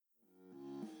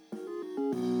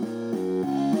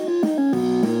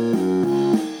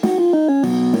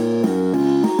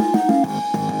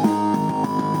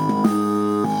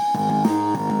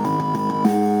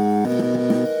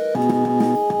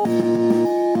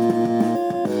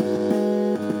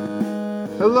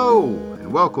Hello,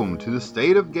 and welcome to the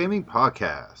State of Gaming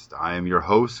Podcast. I am your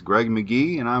host, Greg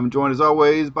McGee, and I'm joined as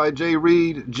always by Jay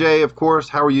Reed. Jay, of course,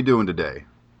 how are you doing today?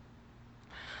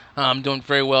 I'm doing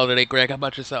very well today, Greg. How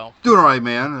about yourself? Doing all right,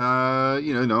 man.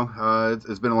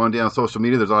 It's been a long day on social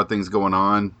media. There's a lot of things going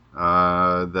on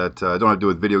that don't have to do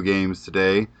with video games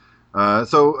today.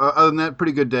 Other than that,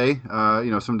 pretty good day.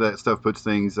 Some of that stuff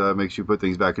makes you put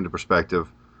things back into perspective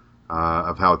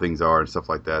of how things are and stuff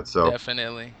like that.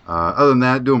 Definitely. Other than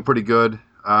that, doing pretty good.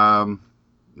 I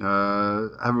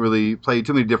haven't really played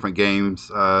too many different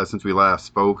games since we last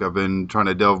spoke. I've been trying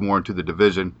to delve more into the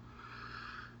division,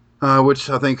 which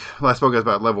I think last spoke I was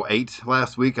about level 8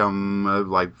 last week. I'm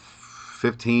like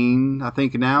 15, I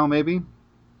think now maybe,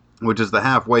 which is the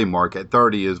halfway mark. At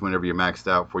 30 is whenever you're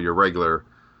maxed out for your regular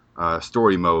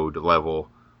story mode level.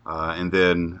 And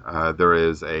then there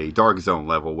is a dark zone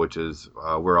level, which is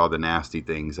where all the nasty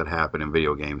things that happen in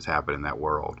video games happen in that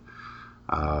world.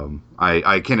 I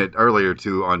likened it earlier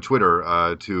on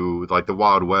Twitter to like the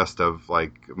Wild West of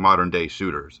like modern day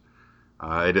shooters.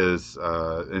 It is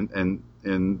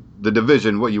in the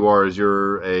division. What you are is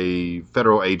you're a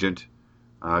federal agent,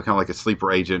 kind of like a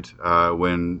sleeper agent.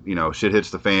 When shit hits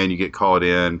the fan, you get called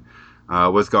in.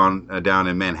 What's gone down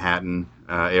in Manhattan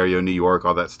area, New York,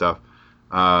 all that stuff.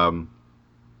 Some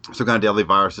kind of deadly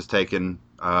virus has taken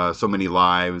so many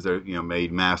lives. They're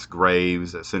made mass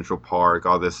graves at Central Park.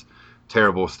 All this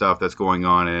terrible stuff that's going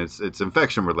on, and it's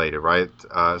infection related, right?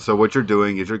 So what you're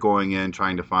doing is you're going in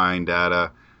trying to find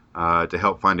data to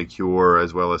help find a cure,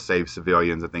 as well as save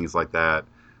civilians and things like that.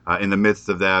 In the midst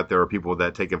of that, there are people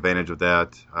that take advantage of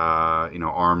that.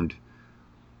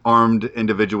 Armed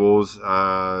individuals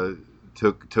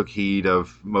took heed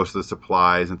of most of the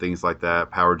supplies and things like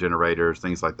that, power generators,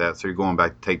 things like that. So you're going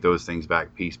back to take those things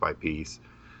back piece by piece.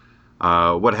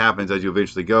 What happens as you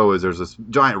eventually go is there's this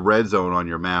giant red zone on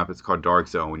your map. It's called Dark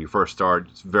Zone. When you first start,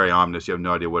 it's very ominous. You have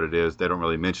no idea what it is. They don't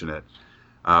really mention it.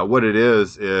 What it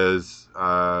is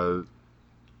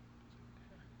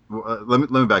let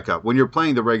me back up. When you're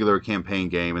playing the regular campaign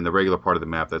game in the regular part of the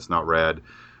map that's not red,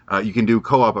 you can do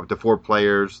co-op up to 4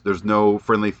 players. There's no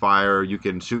friendly fire. You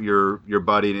can shoot your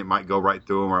buddy and it might go right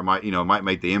through him, or it might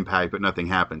make the impact, but nothing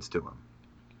happens to him.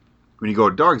 When you go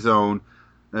to Dark Zone,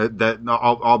 that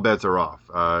all bets are off.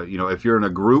 If you're in a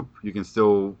group, you can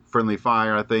still friendly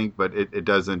fire, I think, but it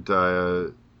doesn't. It's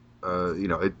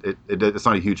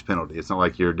not a huge penalty. It's not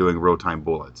like you're doing real time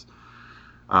bullets.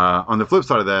 On the flip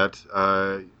side of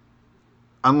that,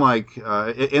 unlike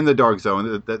in the Dark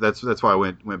Zone, that's why I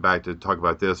went back to talk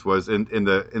about this. Was in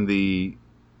the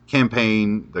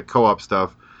campaign, the co-op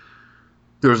stuff.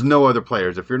 There's no other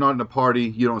players. If you're not in a party,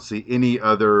 you don't see any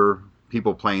other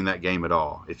people playing that game at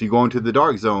all. If you go into the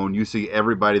Dark Zone, you see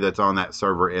everybody that's on that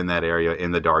server in that area,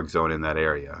 in the Dark Zone in that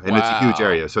area, and it's a huge Wow.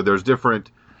 area. So there's different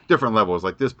levels.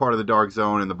 Like this part of the Dark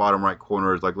Zone in the bottom right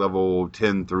corner is like level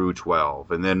 10 through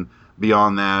 12, and then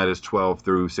beyond that is 12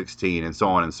 through 16, and so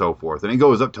on and so forth, and it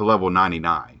goes up to level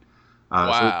 99.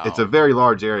 So it's a Wow. very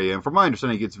large area, and from my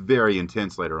understanding, it gets very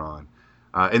intense later on.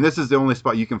 And this is the only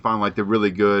spot you can find like the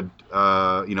really good,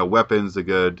 weapons, the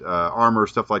good armor,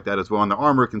 stuff like that as well. And the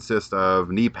armor consists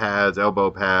of knee pads, elbow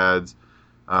pads,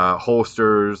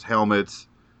 holsters, helmets,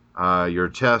 your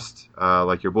chest,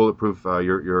 like your bulletproof,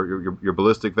 your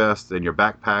ballistic vest, and your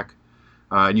backpack.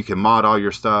 And you can mod all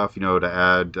your stuff, to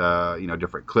add,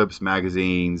 different clips,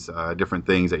 magazines, different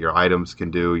things that your items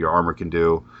can do, your armor can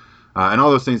do. And all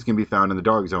those things can be found in the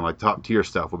Dark Zone, like top tier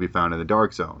stuff will be found in the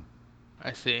Dark Zone.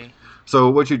 I see.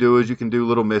 So what you do is you can do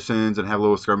little missions and have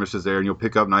little skirmishes there, and you'll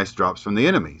pick up nice drops from the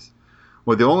enemies.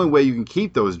 Well, the only way you can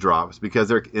keep those drops, because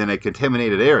they're in a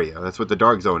contaminated area, that's what the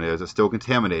Dark Zone is. It's still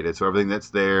contaminated, so everything that's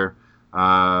there,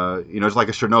 it's like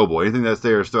a Chernobyl. Anything that's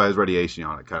there still has radiation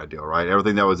on it, kind of deal, right?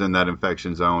 Everything that was in that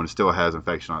infection zone still has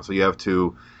infection on it. So you have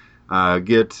to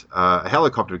get a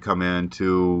helicopter to come in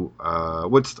to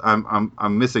I'm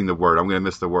missing the word. I'm going to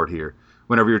miss the word here.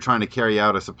 Whenever you're trying to carry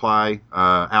out a supply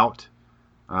out.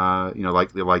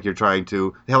 Like you're trying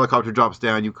to. The helicopter drops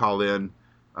down. You call in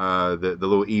the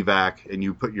little evac, and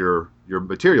you put your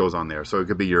materials on there. So it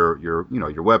could be your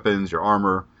weapons, your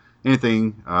armor,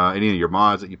 anything, any of your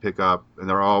mods that you pick up, and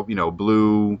they're all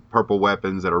blue, purple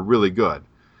weapons that are really good.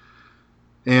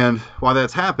 And while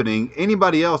that's happening,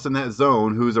 anybody else in that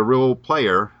zone who's a real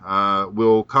player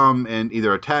will come and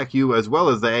either attack you, as well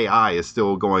as the AI is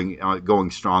still going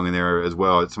strong in there as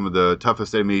well. It's some of the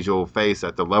toughest enemies you'll face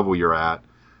at the level you're at.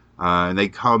 And they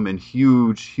come in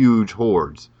huge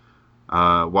hordes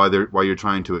while you're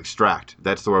trying to extract.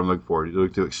 That's the word I'm looking for. You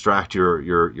look to extract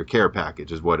your care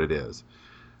package is what it is.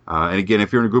 And again,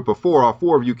 if you're in a group of four, all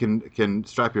four of you can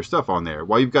strap your stuff on there.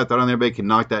 While you've got that on there, they can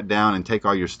knock that down and take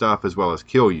all your stuff as well as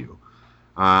kill you.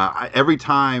 Every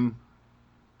time,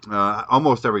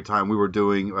 almost every time we were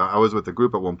doing, I was with the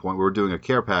group at one point. We were doing a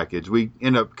care package. We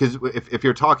end up because if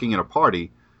you're talking in a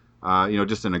party,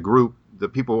 just in a group, the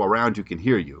people around you can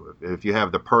hear you. If you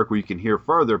have the perk where you can hear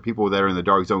further, people that are in the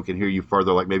dark zone can hear you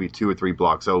further, like maybe 2 or 3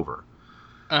 blocks over.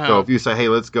 So Uh-huh. if you say, "Hey,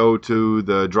 let's go to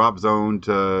the drop zone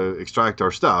to extract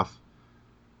our stuff,"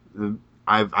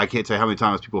 I can't tell you how many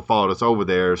times people followed us over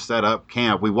there, set up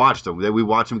camp. We watched them. We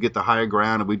watched them get the higher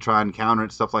ground, and we try and counter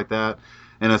it, stuff like that.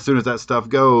 And as soon as that stuff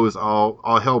goes,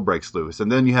 all hell breaks loose.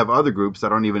 And then you have other groups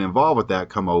that aren't even involved with that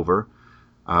come over.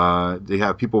 They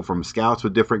have people from scouts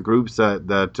with different groups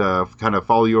that kind of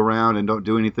follow you around and don't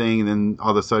do anything. And then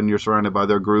all of a sudden you're surrounded by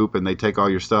their group and they take all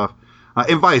your stuff,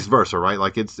 and vice versa, right?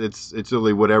 Like it's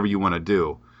really whatever you want to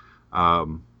do.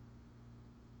 Um,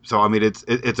 so I mean, it's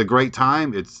a great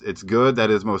time. It's good. That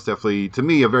is most definitely to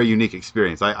me a very unique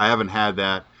experience. I haven't had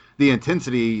that. The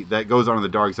intensity that goes on in the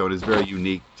dark zone is very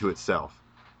unique to itself.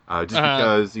 Just Uh-huh.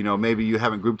 because maybe you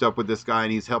haven't grouped up with this guy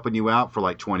and he's helping you out for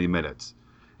like 20 minutes,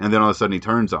 and then all of a sudden he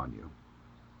turns on you.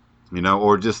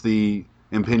 Or just the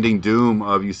impending doom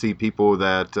of you see people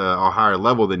that are higher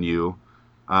level than you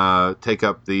take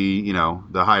up the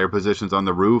higher positions on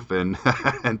the roof and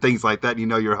and things like that.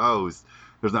 You're hosed.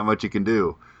 There's not much you can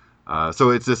do.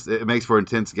 So it makes for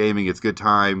intense gaming. It's good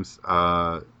times.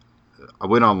 I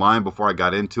went online before I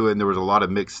got into it, and there was a lot of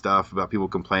mixed stuff about people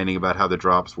complaining about how the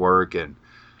drops work and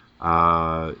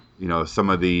some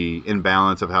of the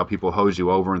imbalance of how people hose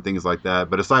you over and things like that.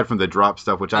 But aside from the drop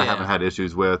stuff, which I haven't Yeah. had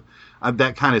issues with,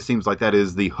 that kind of seems like that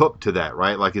is the hook to that,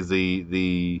 right? Like is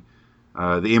the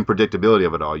unpredictability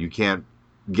of it all. You can't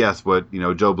guess what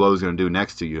Joe Blow's going to do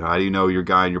next to you. How do you know your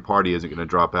guy in your party isn't going to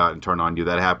drop out and turn on you?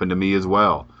 That happened to me as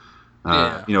well.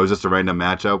 Yeah. It was just a random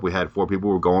matchup. We had four people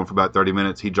who were going for about 30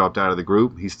 minutes. He dropped out of the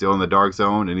group. He's still in the dark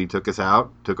zone, and he took us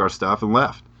out, took our stuff, and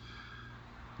left.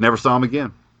 Never saw him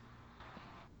again.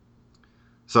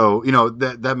 So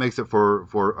that makes it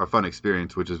for a fun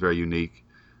experience, which is very unique.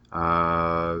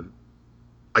 Uh,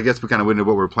 I guess we kind of went into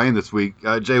what we're playing this week.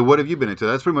 Jay, what have you been into?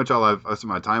 That's pretty much all I've spent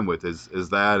my time with is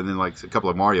that, and then like a couple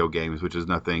of Mario games, which is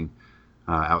nothing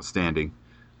outstanding.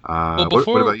 Well, What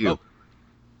before about you?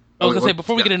 I was gonna say What you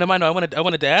before we got? get into mine, I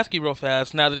wanted to ask you real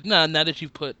fast. Now that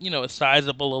you've put a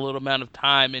sizable a little amount of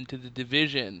time into the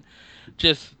division,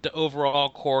 just the overall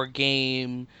core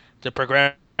game, the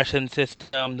progression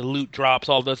system, the loot drops,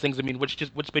 all those things. I mean,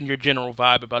 what's been your general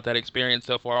vibe about that experience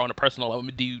so far on a personal level? I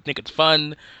mean, do you think it's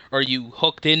fun? Are you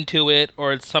hooked into it,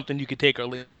 or it's something you could take or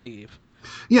leave?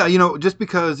 Yeah, just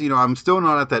because I'm still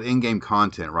not at that in-game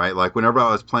content, right? Like whenever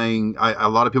I was playing, a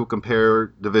lot of people compare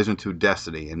Division to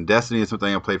Destiny, and Destiny is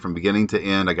something I played from beginning to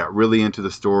end. I got really into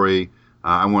the story.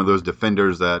 I'm one of those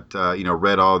defenders that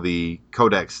read all the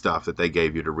codex stuff that they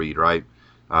gave you to read, right,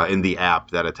 in the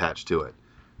app that attached to it.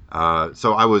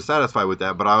 So I was satisfied with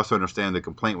that, but I also understand the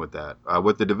complaint with that.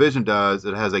 What the division does,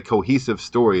 it has a cohesive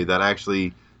story that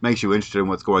actually makes you interested in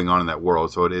what's going on in that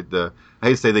world. So I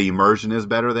hate to say the immersion is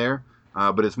better there,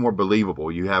 but it's more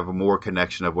believable. You have a more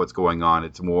connection of what's going on.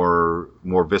 It's more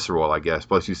visceral, I guess.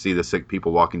 Plus, you see the sick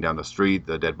people walking down the street,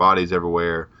 the dead bodies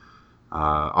everywhere,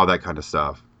 all that kind of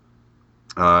stuff.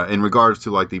 In regards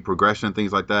to like the progression and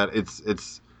things like that,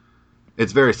 it's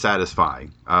very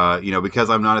satisfying. Because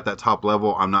I'm not at that top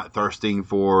level, I'm not thirsting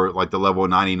for like the level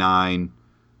 99,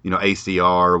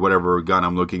 ACR or whatever gun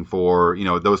I'm looking for,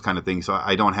 those kind of things. So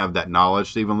I don't have that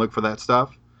knowledge to even look for that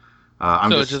stuff.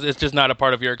 I'm So it's just just it's just not a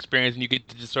part of your experience, and you get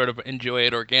to just sort of enjoy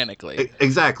it organically.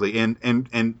 exactly, and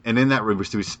in that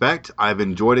respect, I've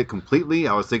enjoyed it completely.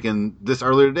 I was thinking this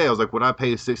earlier today. I was like, would I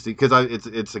pay 60? Because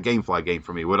it's a GameFly game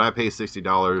for me. Would I pay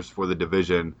 $60 for the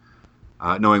division?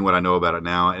 Knowing what I know about it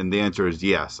now? And the answer is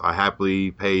yes. I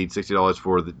happily paid $60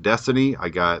 for the Destiny. I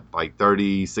got like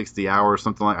 30, 60 hours,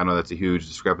 something like. I know that's a huge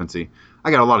discrepancy.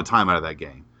 I got a lot of time out of that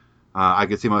game. I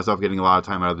could see myself getting a lot of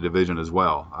time out of the Division as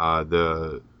well.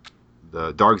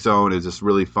 The Dark Zone is just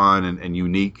really fun and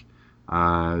unique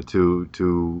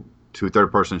to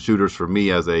third person shooters for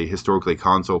me as a historically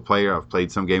console player. I've played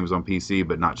some games on PC,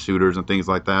 but not shooters and things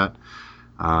like that.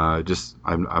 Just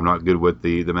I'm not good with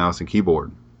the mouse and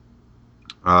keyboard.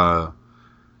 Uh,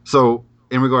 so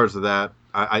in regards to that,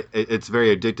 it's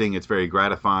very addicting. It's very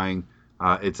gratifying.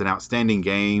 It's an outstanding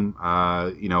game.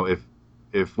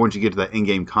 If once you get to that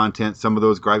in-game content, some of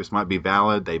those gripes might be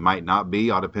valid. They might not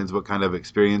be. All depends what kind of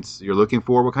experience you're looking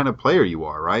for, what kind of player you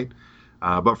are, right?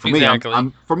 But for me, Exactly.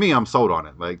 I'm sold on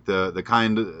it. Like the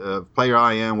kind of player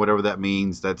I am, whatever that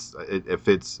means.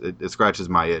 It scratches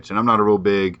my itch, and I'm not a real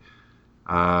big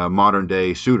modern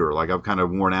day shooter. Like I've kind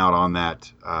of worn out on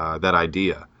that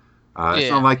idea. It's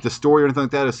not Yeah, like the story or anything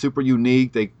like that is super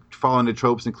unique. They fall into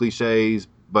tropes and cliches,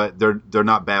 but they're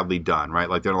not badly done, right?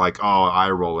 Like they're like eye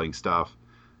rolling stuff.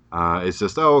 It's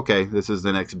just okay, this is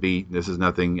the next beat. This is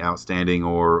nothing outstanding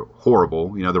or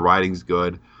horrible. You know, the writing's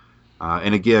good.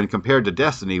 And again, compared to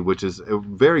Destiny, which is a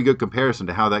very good comparison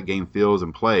to how that game feels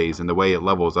and plays, and the way it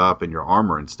levels up and your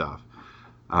armor and stuff.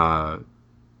 Uh,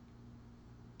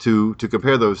 to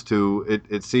compare those two,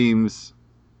 it seems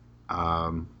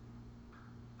um,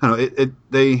 I don't know.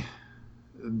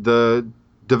 The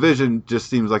division just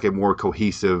seems like a more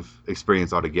cohesive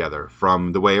experience altogether.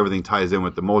 From the way everything ties in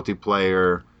with the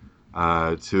multiplayer,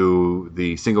 to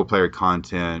the single player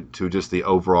content, to just the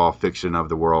overall fiction of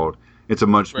the world. It's a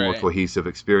much more right. cohesive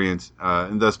experience,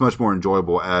 and that's much more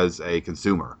enjoyable as a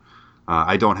consumer.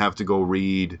 I don't have to go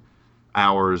read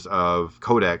hours of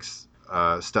codex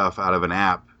stuff out of an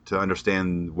app to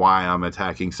understand why I'm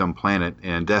attacking some planet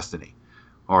in Destiny,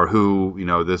 or who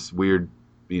this weird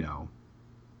you know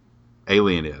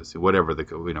alien is, whatever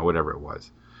whatever it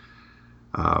was.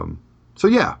 Um, so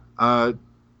yeah,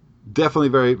 definitely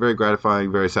very very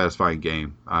gratifying, very satisfying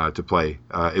game to play.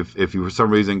 If you for some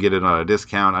reason get it on a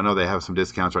discount, I know they have some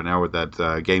discounts right now with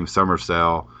that game summer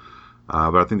sale,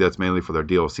 but I think that's mainly for their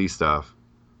DLC stuff.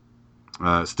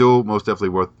 Still, most definitely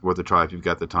worth a try if you've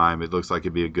got the time. It looks like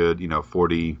it'd be a good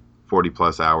 40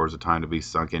 plus hours of time to be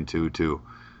sunk into to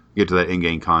get to that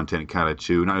in-game content, kind of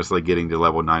chew, not just like getting to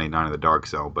level 99 in the dark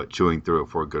zone, but chewing through it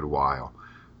for a good while.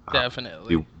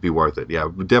 Definitely. Be worth it. Yeah,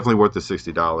 definitely worth the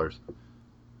 $60.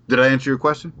 Did I answer your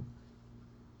question?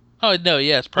 Oh no,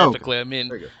 yes, Oh, okay. perfectly. I mean,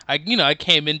 Very good. I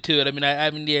came into it. I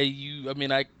mean, yeah,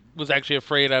 I was actually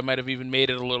afraid I might have even made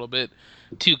it a little bit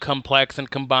too complex and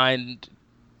combined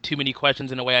too many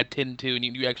questions in a way I tend to, and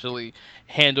you actually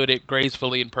handled it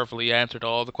gracefully and perfectly answered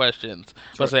all the questions.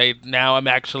 But Sure. say now I'm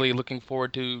actually looking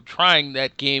forward to trying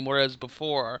that game, whereas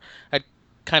before I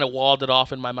kind of walled it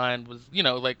off in my mind. Was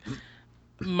like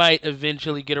might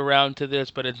eventually get around to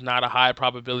this, but it's not a high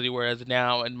probability. Whereas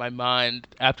now, in my mind,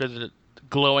 after the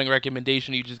glowing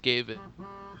recommendation you just gave it,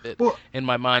 Well, in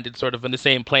my mind, it's sort of in the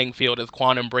same playing field as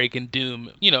Quantum Break and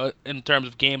Doom. In terms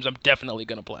of games, I'm definitely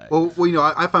gonna play.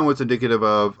 I find what's indicative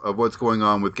of what's going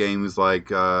on with games like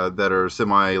that are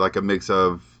semi like a mix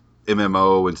of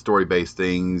MMO and story based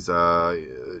things,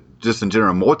 just in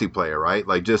general multiplayer, right?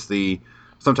 Like just the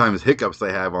sometimes hiccups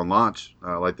they have on launch,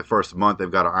 like the first month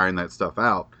they've got to iron that stuff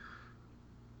out.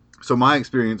 So my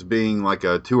experience being like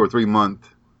a 2 or 3 month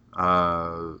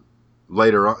uh,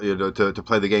 later on, to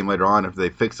play the game later on if they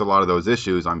fix a lot of those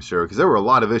issues, I'm sure because there were a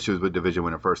lot of issues with Division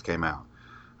when it first came out.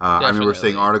 I remember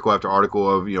seeing Definitely. article after article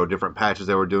of different patches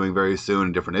they were doing very soon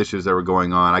and different issues that were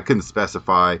going on. I couldn't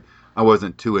specify. I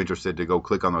wasn't too interested to go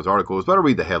click on those articles, but I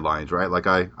read the headlines, right? Like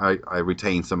I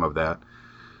retain some of that.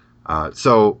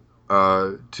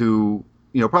 To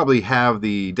probably have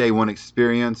the day one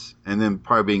experience and then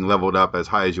probably being leveled up as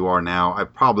high as you are now, I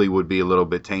probably would be a little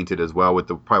bit tainted as well with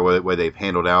the probably way they've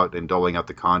handled out and doling out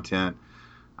the content.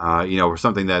 Or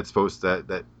something that's supposed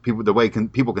that people the way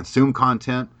people consume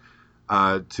content,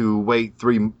 to wait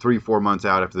 4 months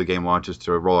out after the game launches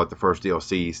to roll out the first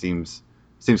DLC seems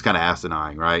kind of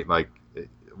asinine, right? Like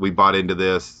we bought into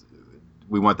this,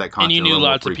 we want that And you content a knew little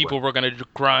more lots of frequent, people were gonna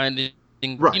grind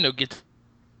and right? get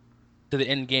to the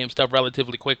end game stuff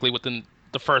relatively quickly within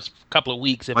the first couple of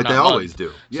weeks, if Like they not always month.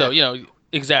 do, So, yeah,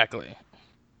 exactly.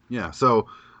 yeah. So,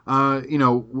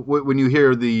 when you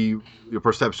hear your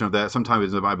perception of that,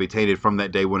 sometimes it might be tainted from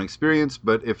that day one experience.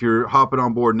 But if you're hopping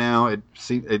on board now,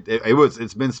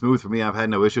 it's been smooth for me. I've had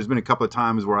no issues. There's been a couple of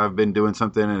times where I've been doing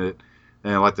something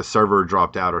and like the server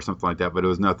dropped out or something like that, but it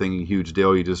was nothing huge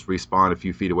deal. You just respawn a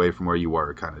few feet away from where you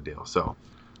were, kind of deal. So,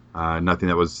 nothing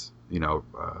that was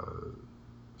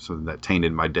something that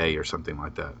tainted my day or something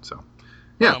like that. So,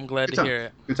 Well, yeah, I'm glad good to hear times,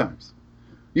 it. good times.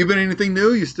 You been anything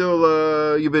new?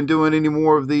 You've been doing any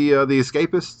more of the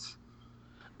escapists?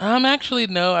 Actually,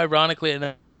 no, ironically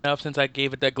enough, since I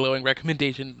gave it that glowing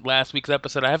recommendation last week's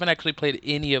episode, I haven't actually played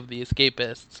any of the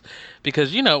escapists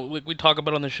because, we talk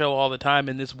about on the show all the time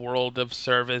in this world of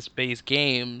service-based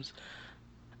games.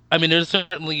 I mean, there's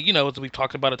certainly, as we've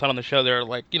talked about a ton on the show, there are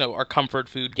like, our comfort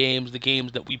food games, the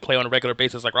games that we play on a regular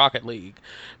basis, like Rocket League.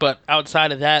 But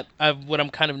outside of that, what I'm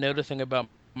kind of noticing about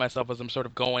myself is I'm sort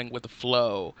of going with the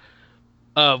flow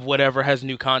of whatever has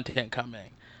new content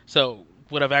coming. So,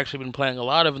 what I've actually been playing a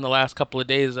lot of in the last couple of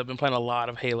days, I've been playing a lot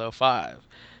of Halo 5.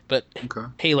 But Okay.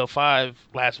 Halo 5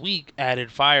 last week added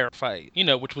Firefight,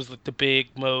 which was like the big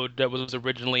mode that was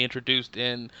originally introduced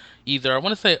in either, I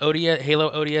want to say Halo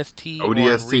ODST or in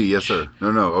ODST, yes Reach. sir.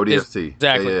 No, ODST.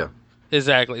 Yeah, yeah, Exactly. yeah.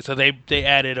 Exactly. So they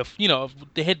added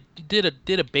they had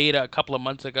did a beta a couple of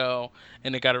months ago,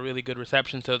 and it got a really good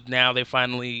reception. So now they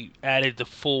finally added the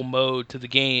full mode to the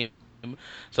game.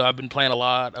 So I've been playing a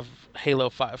lot of Halo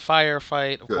 5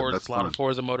 Firefight, of Good, course, that's a lot of fun.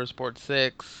 Forza Motorsport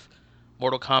 6,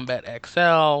 Mortal Kombat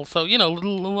XL. So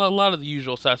a lot of the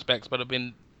usual suspects, but I've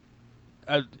been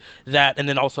uh, that, and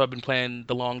then also I've been playing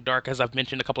The Long Dark, as I've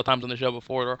mentioned a couple of times on the show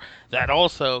before. That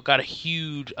also got a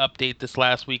huge update this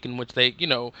last week, in which they,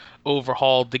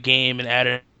 overhauled the game and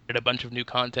added a bunch of new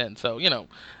content. So, a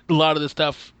lot of the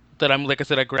stuff that like I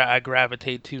said, I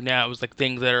gravitate to now is like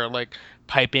things that are like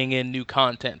piping in new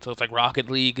content. So it's like Rocket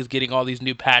League is getting all these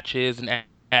new patches and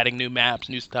adding new maps,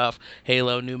 new stuff.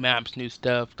 Halo, new maps, new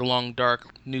stuff. The Long Dark,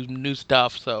 new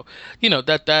stuff. So,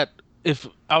 that if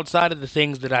outside of the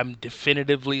things that I'm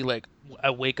definitively like, I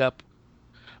wake up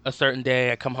a certain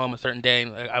day, I come home a certain day,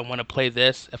 and like, I want to play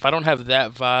this. If I don't have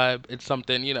that vibe, it's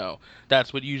something,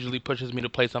 that's what usually pushes me to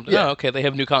play something. Oh, Yeah. okay, they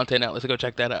have new content out. Let's go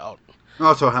check that out.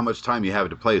 Also, how much time you have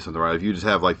to play something, right? If you just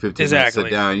have like 15 minutes, sit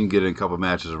Exactly. down, you can get in a couple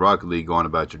matches of Rocket League going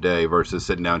about your day, versus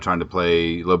sitting down trying to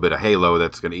play a little bit of Halo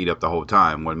that's going to eat up the whole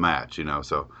time one match.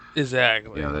 So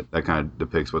Exactly. that kind of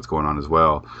depicts what's going on as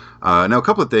well. Now, a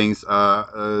couple of things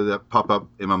that pop up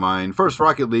in my mind. First,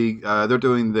 Rocket League, they're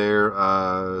doing their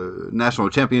national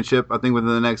championship, I think, within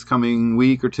the next coming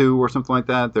week or two or something like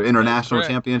that. Their That is international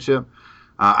correct. championship.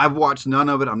 I've watched none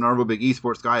of it. I'm not a real big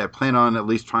esports guy. I plan on at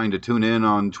least trying to tune in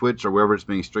on Twitch or wherever it's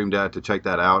being streamed at to check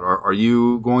that out. Are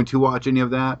you going to watch any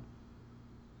of that?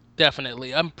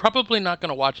 Definitely. I'm probably not going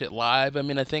to watch it live. I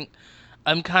mean, I think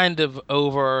I'm kind of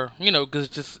over, because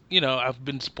just, I've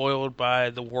been spoiled by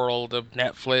the world of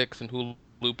Netflix and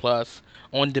Hulu Plus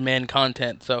on demand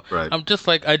content. So Right. I'm just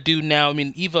like I do now. I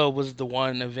mean, Evo was the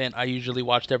one event I usually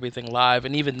watched everything live.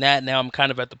 And even that now I'm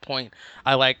kind of at the point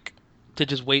I like to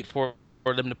just wait for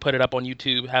them to put it up on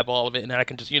YouTube, have all of it, and then I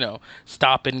can just,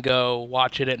 stop and go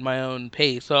watch it at my own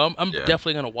pace. So I'm Yeah.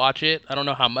 definitely going to watch it. I don't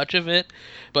know how much of it,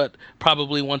 but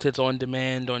probably once it's on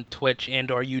demand on Twitch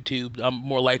and or YouTube, I'm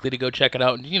more likely to go check it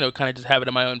out and kind of just have it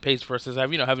at my own pace versus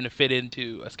having to fit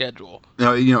into a schedule.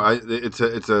 It's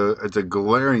a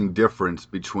glaring difference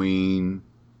between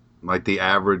like the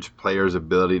average player's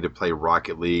ability to play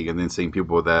Rocket League and then seeing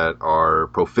people that are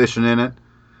proficient in it.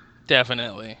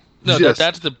 Definitely. No, Just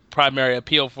that's the primary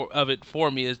appeal of it for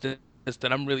me is that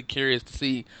I'm really curious to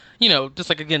see, just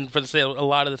like again for the same a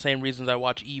lot of the same reasons I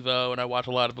watch Evo and I watch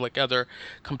a lot of like other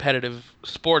competitive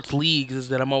sports leagues is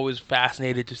that I'm always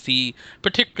fascinated to see,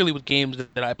 particularly with games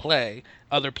that I play,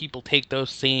 other people take those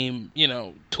same,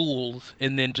 tools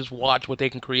and then just watch what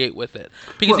they can create with it.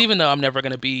 Because well, even though I'm never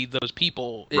going to be those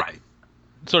people, it right.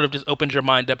 sort of just opens your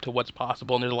mind up to what's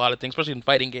possible. And there's a lot of things, especially in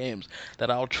fighting games,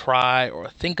 that I'll try or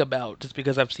think about just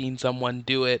because I've seen someone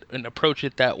do it and approach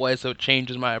it that way. So it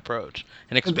changes my approach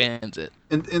and And expands it.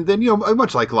 and then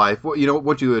much like life,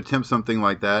 once you attempt something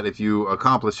like that, if you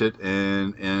accomplish it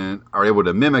and are able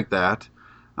to mimic that,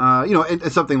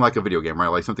 it's something like a video game, right?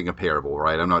 Like something comparable,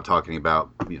 right? I'm not talking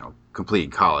about completing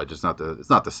college. It's not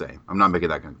the same. I'm not making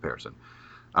that kind of comparison.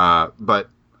 But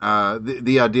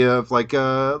the idea of like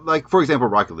for example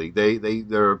Rocket League,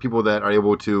 there are people that are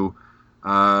able to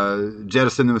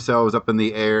jettison themselves up in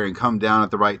the air and come down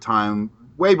at the right time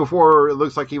way before it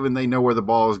looks like even they know where the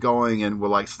ball is going and will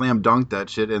like slam dunk that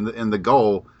shit in the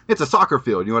goal. It's a soccer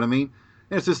field, you know what I mean?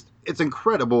 And it's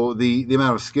incredible the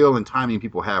amount of skill and timing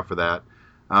people have for that.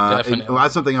 And that's Definitely.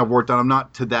 something I've worked on. I'm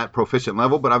not to that proficient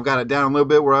level, but I've got it down a little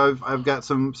bit where I've got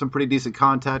some pretty decent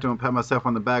contact. I'm gonna pat myself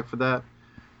on the back for that.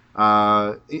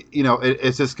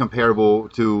 It's just comparable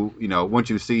to once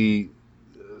you see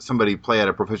somebody play at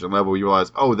a proficient level, you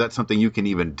realize, oh, that's something you can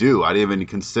even do. I didn't even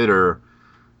consider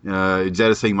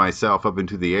jettisoning myself up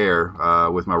into the air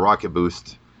with my rocket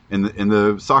boost in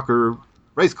the soccer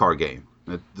race car game.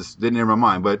 It just didn't enter my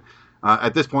mind. But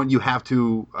at this point, you have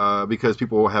to because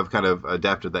people have kind of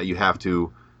adapted that. You have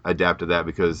to adapt to that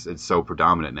because it's so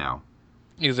predominant now.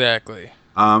 Exactly.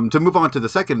 To move on to the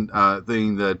second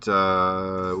thing that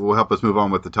will help us move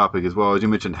on with the topic as well, as you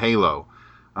mentioned, Halo.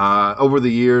 Over the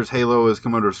years, Halo has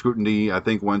come under scrutiny. I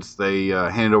think once they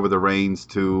handed over the reins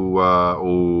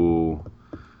to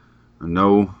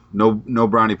no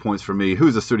brownie points for me.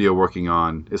 Who's the studio working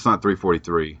on? It's not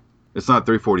 343. It's not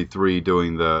 343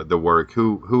 doing the work.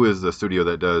 Who is the studio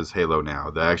that does Halo now?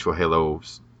 The actual Halo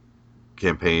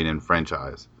campaign and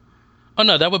franchise. Oh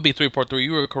no, that would be 343.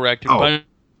 You were correct. Oh,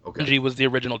 okay. Bungie was the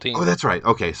original Oh, team. that's right.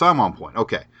 Okay, so I'm on point.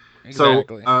 Okay, so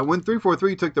Exactly. when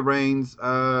 343 took the reins,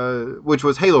 which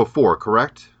was Halo 4,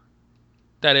 correct?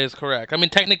 That is correct. I mean,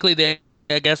 technically they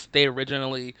I guess they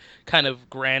originally kind of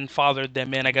grandfathered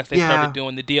them in. I guess they started Yeah,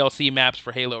 doing the DLC maps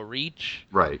for Halo Reach,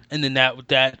 right, and then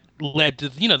that led to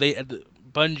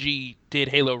Bungie did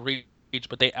Halo Reach,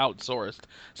 but they outsourced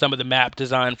some of the map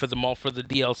design for the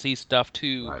DLC stuff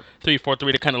to right.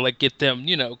 343 to kind of like get them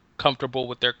comfortable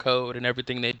with their code and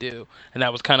everything they do, and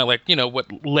that was kind of like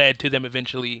what led to them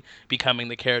eventually becoming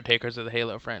the caretakers of the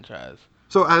Halo franchise.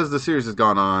 So as the series has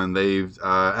gone on, they've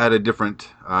added different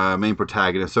main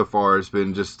protagonists. So far, it's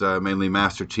been just mainly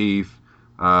Master Chief,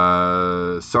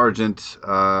 Sergeant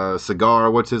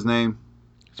Cigar. What's his name?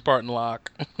 Spartan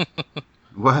Lock.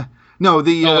 What? No, Oh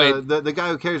wait, the guy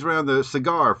who carries around the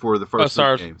cigar for the oh first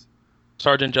three games.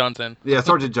 Sergeant Johnson. Yeah,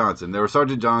 Sergeant Johnson. There was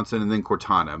Sergeant Johnson and then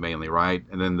Cortana mainly, right?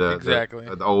 And then Exactly.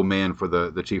 the old man for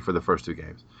the chief for the first two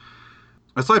games.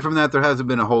 Aside from that, there hasn't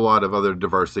been a whole lot of other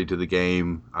diversity to the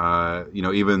game.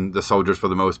 Even the soldiers, for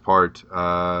the most part,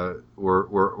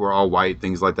 were all white,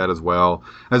 things like that as well.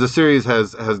 As the series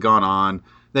has gone on,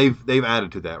 they've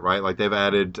added to that, right? Like they've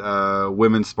added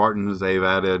women Spartans. They've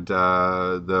added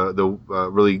the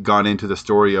really gone into the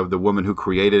story of the woman who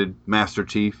created Master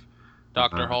Chief,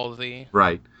 Dr. uh, Halsey.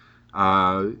 right?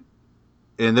 Uh,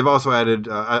 and they've also added.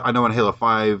 I know in Halo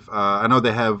 5, I know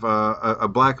they have a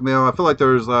black male. I feel like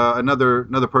there's another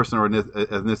person or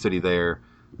ethnicity there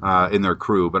in their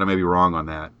crew, but I may be wrong on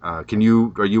that. Are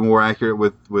you more accurate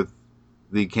with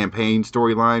the campaign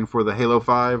storyline for the Halo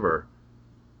 5 or?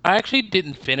 I actually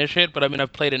didn't finish it, but I mean,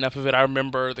 I've played enough of it. I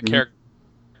remember the Mhm.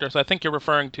 characters. I think you're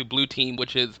referring to Blue Team,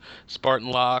 which is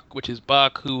Spartan Locke, which is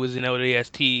Buck, who was in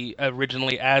ODST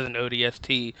originally as an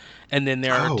ODST. And then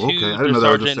there are Oh, okay. I two, didn't there's know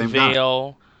that was the Sergeant same guy.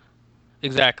 Vale.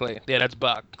 Exactly. Yeah, that's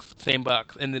Buck. Same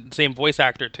Buck. And the same voice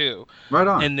actor, too. Right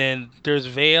on. And then there's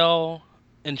Vale,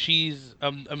 and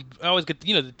I always get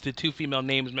the two female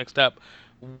names mixed up.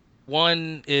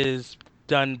 One is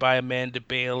done by Amanda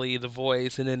Bailey, the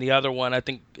voice, and then the other one, I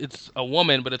think it's a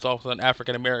woman, but it's also an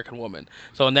African American woman.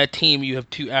 So on that team, you have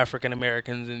two African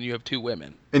Americans and you have two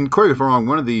women. And correct me if I'm wrong.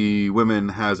 One of the women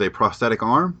has a prosthetic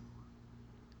arm.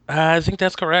 I think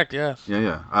that's correct. Yes. Yeah,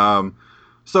 yeah.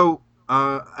 So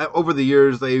over the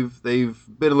years, they've been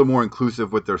a little more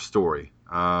inclusive with their story.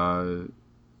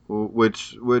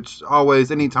 Which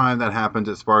always, anytime that happens,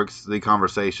 it sparks the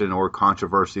conversation or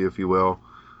controversy, if you will,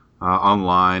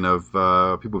 online of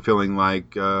people feeling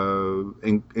like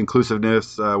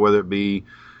inclusiveness, whether it be,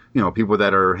 people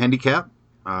that are handicapped,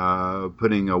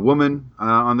 putting a woman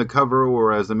on the cover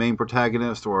or as the main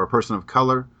protagonist, or a person of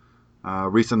color.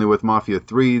 Recently with Mafia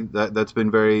 3, that's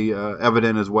been very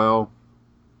evident as well.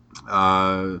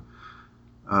 Uh,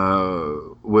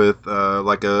 with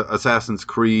like Assassin's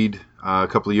Creed a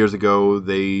couple of years ago,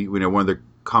 one of the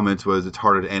comments was it's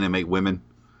harder to animate women,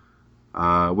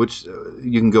 which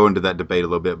you can go into that debate a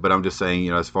little bit. But I'm just saying,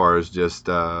 as far as just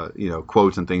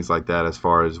quotes and things like that, as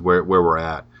far as where we're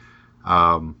at.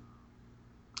 Um,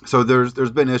 so there's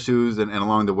been issues, and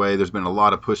along the way, there's been a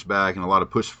lot of pushback and a lot of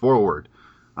push forward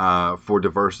for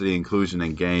diversity, inclusion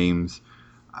in games.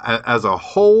 As a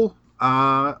whole,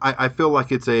 I feel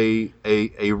like it's a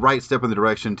right step in the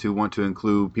direction to want to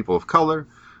include people of color,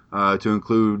 to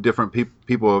include different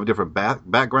people of different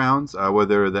backgrounds,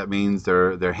 whether that means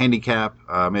they're handicapped,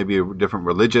 maybe a different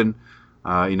religion.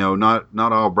 Not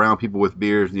all brown people with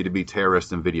beards need to be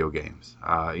terrorists in video games.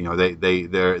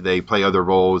 They play other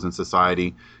roles in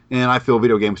society, and I feel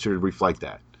video games should reflect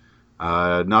that.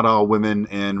 Not all women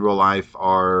in real life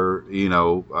are,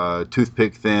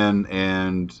 toothpick thin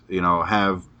and,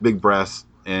 have big breasts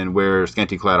and wear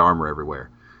scanty clad armor everywhere.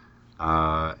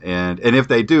 And if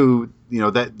they do,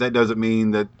 that doesn't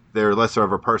mean that they're lesser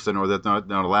of a person or that they're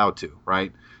not allowed to,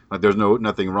 right? Like there's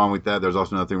nothing wrong with that. There's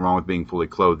also nothing wrong with being fully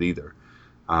clothed either.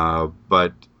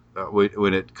 But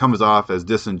when it comes off as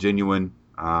disingenuous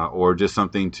or just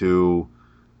something to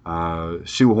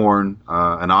shoehorn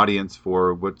an audience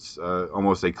for what's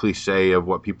almost a cliche of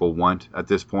what people want at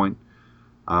this point.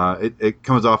 It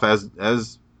comes off as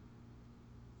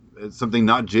something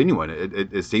not genuine.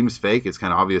 It seems fake. It's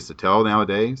kind of obvious to tell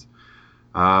nowadays.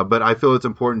 But I feel it's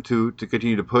important to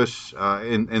continue to push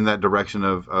in that direction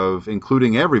of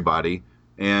including everybody.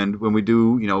 And when we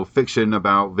do, fiction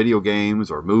about video games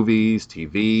or movies,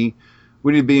 TV,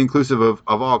 we need to be inclusive of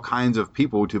all kinds of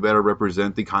people to better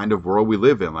represent the kind of world we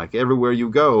live in. Like everywhere you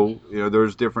go,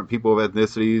 there's different people of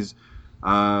ethnicities,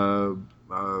 uh,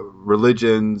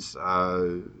 religions,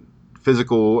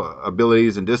 physical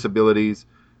abilities and disabilities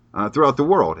throughout the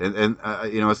world. And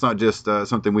it's not just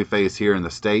something we face here in the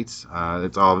States.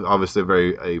 It's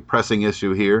obviously a pressing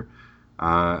issue here.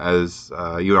 As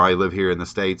you and I live here in the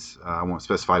States, I won't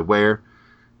specify where,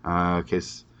 in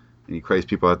case any crazy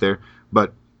people out there.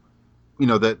 But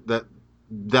that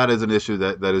that is an issue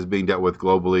that is being dealt with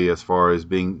globally as far as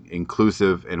being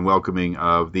inclusive and welcoming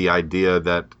of the idea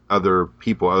that other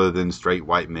people other than straight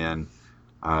white men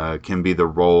can be the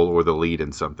role or the lead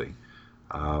in something.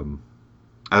 Um,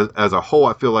 as a whole,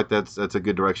 I feel like that's a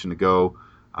good direction to go.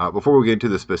 Before we get into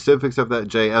the specifics of that,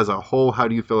 Jay, as a whole, how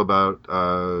do you feel about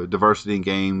diversity in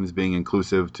games being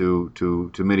inclusive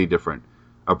to many different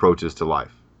approaches to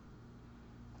life?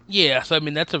 Yeah, so I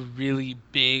mean that's a really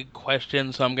big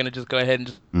question, so I'm gonna just go ahead and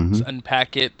just Mm-hmm.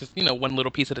 unpack it, just one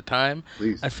little piece at a time.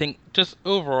 Please. I think just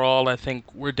overall, I think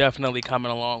we're definitely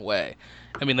coming a long way.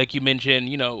 I mean, like you mentioned,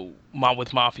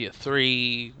 with Mafia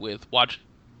 3, with Watch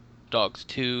Dogs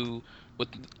 2, with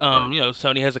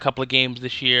Sony has a couple of games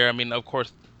this year. I mean, of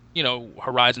course,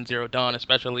 Horizon Zero Dawn,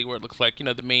 especially where it looks like,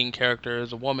 the main character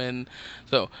is a woman.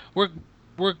 So we're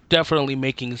definitely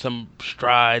making some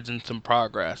strides and some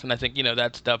progress. And I think,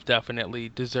 that stuff definitely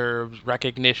deserves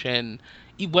recognition,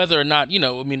 whether or not,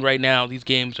 I mean, right now these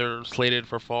games are slated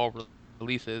for fall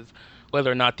releases,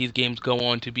 whether or not these games go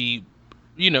on to be,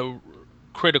 you know,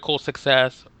 critical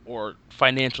success or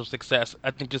financial success.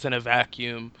 I think just in a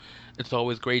vacuum, it's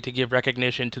always great to give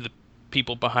recognition to the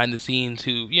people behind the scenes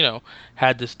who,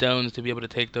 had the stones to be able to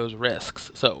take those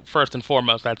risks. So first and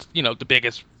foremost, that's, the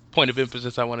biggest point of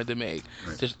emphasis I wanted to make.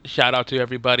 Right. Just shout out to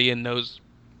everybody in those,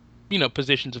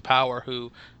 positions of power who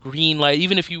green light,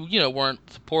 even if you, weren't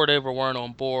supportive or weren't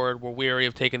on board, were weary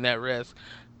of taking that risk.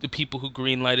 The people who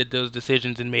green lighted those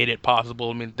decisions and made it possible.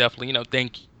 I mean, definitely,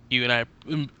 thank you, and I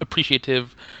am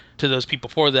appreciative to those people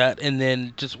for that. And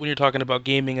then just when you're talking about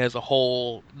gaming as a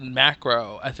whole,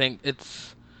 macro, I think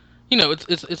it's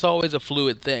always a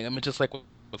fluid thing. I mean, just like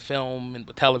with film and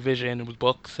with television and with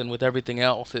books and with everything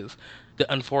else, is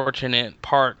the unfortunate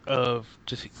part of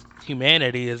just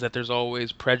humanity is that there's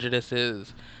always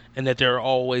prejudices and that there are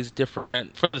always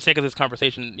different, for the sake of this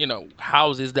conversation,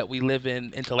 houses that we live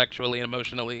in intellectually and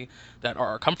emotionally that are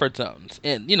our comfort zones.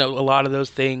 And, a lot of those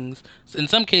things, in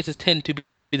some cases, tend to be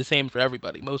the same for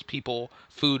everybody. Most people,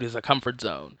 food is a comfort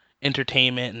zone.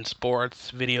 Entertainment and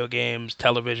sports, video games,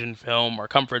 television, film are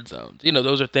comfort zones.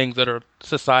 Those are things that are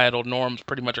societal norms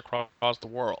pretty much across the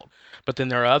world. But then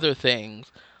there are other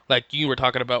things, like you were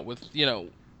talking about with,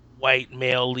 white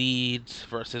male leads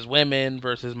versus women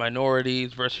versus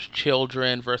minorities versus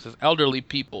children versus elderly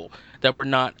people that were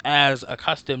not as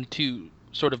accustomed to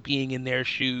sort of being in their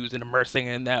shoes and immersing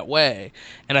in that way.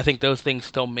 And I think those things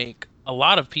still make a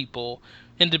lot of people,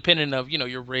 independent of,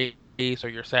 your race or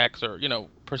your sex or,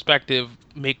 perspective,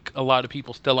 make a lot of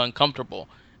people still uncomfortable.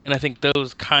 And I think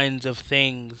those kinds of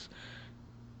things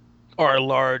are a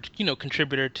large,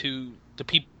 contributor to the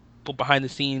people behind the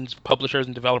scenes, publishers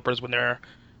and developers, when they're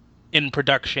in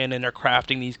production and they're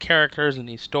crafting these characters and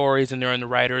these stories and they're in the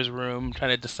writer's room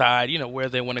trying to decide, where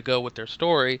they want to go with their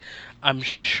story. I'm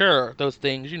sure those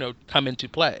things, come into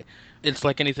play. It's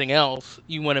like anything else.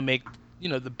 You want to make,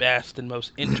 the best and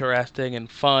most interesting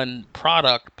and fun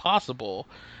product possible.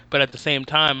 But at the same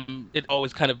time, it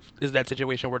always kind of is that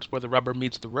situation where it's where the rubber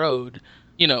meets the road,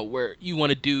 where you want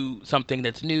to do something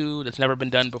that's new, that's never been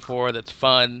done before, that's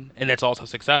fun, and that's also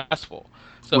successful.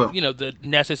 So, Well, the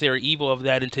necessary evil of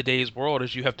that in today's world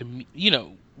is you have to,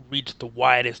 reach the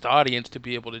widest audience to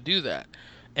be able to do that.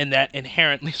 And that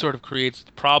inherently sort of creates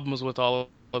problems with all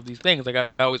of these things. Like I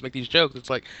always make these jokes. It's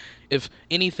like if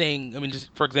anything, I mean,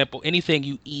 just for example, anything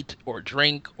you eat or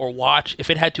drink or watch, if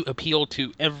it had to appeal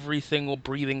to every single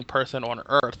breathing person on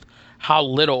Earth, how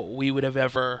little we would have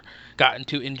ever gotten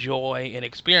to enjoy and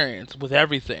experience with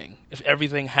everything if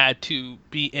everything had to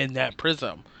be in that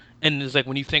prism. And it's like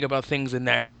when you think about things in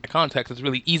that context, it's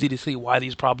really easy to see why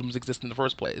these problems exist in the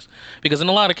first place. Because in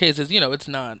a lot of cases, it's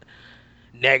not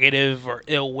negative or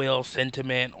ill will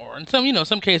sentiment, or in some,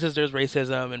 some cases there's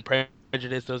racism and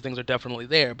prejudice. Those things are definitely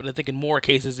there. But I think in more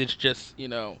cases, it's just,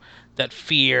 that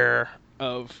fear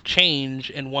of change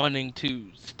and wanting to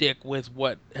stick with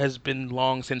what has been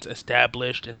long since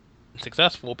established and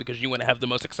successful because you want to have the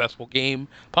most successful game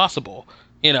possible.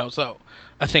 So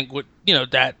I think what,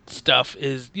 that stuff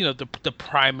is, the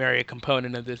primary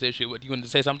component of this issue. What, you wanted to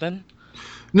say something?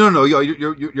 no, no,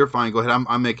 you're fine. Go ahead.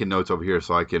 I'm making notes over here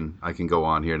so I can go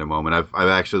on here in a moment. I've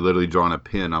actually literally drawn a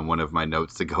pin on one of my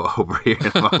notes to go over here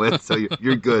in a moment. So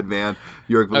you're good, man.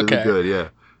 You're completely Okay. good. Yeah.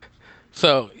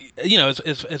 So,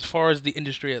 as far as the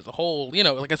industry as a whole,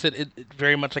 like I said, it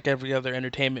very much like every other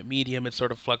entertainment medium, it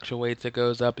sort of fluctuates. It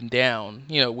goes up and down.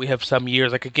 We have some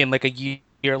years, like again, like a year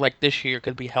like this year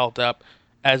could be held up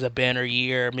as a banner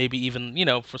year, maybe even,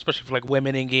 especially for like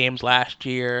women in games last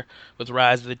year with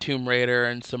Rise of the Tomb Raider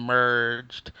and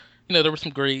Submerged. There were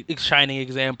some great shining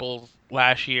examples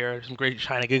last year, some great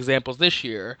shining examples this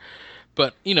year.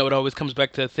 But, it always comes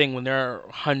back to the thing when there are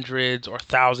hundreds or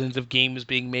thousands of games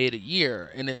being made a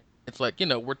year, and it's like,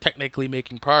 we're technically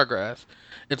making progress.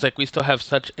 It's like we still have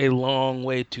such a long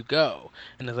way to go.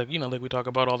 And it's like, like we talk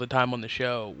about all the time on the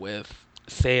show with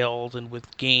sales and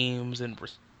with games and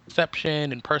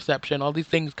reception and perception, all these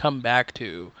things come back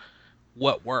to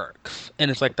what works.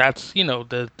 And it's like that's,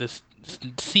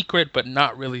 secret but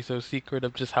not really so secret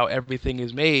of just how everything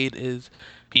is made is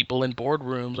people in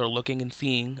boardrooms are looking and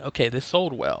seeing, okay, this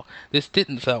sold well. This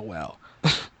didn't sell well.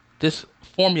 This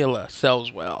formula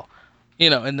sells well.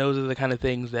 And those are the kind of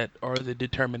things that are the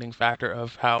determining factor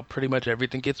of how pretty much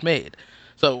everything gets made.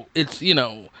 So it's,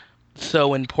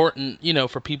 so important,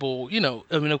 for people,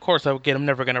 I mean, of course, again, I'm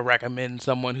never going to recommend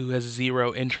someone who has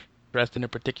zero interest in a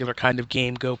particular kind of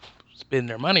game go spend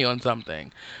their money on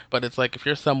something. But it's like if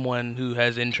you're someone who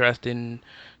has interest in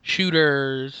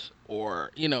shooters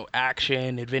or,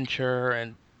 action, adventure,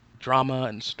 and drama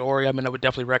and story, I mean, I would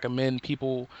definitely recommend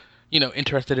people,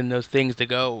 interested in those things to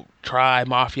go try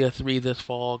Mafia 3 this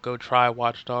fall, go try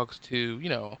Watch Dogs 2,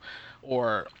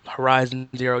 or Horizon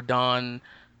Zero Dawn,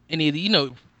 any of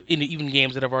the, even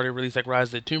games that have already released like Rise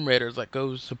of the Tomb Raiders, like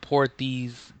go support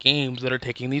these games that are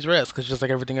taking these risks. Because just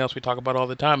like everything else we talk about all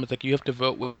the time, it's like you have to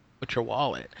vote with your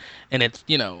wallet, and it's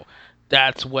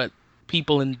that's what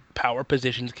people in power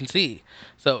positions can see.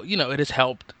 So it has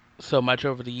helped so much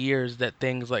over the years that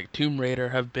things like Tomb Raider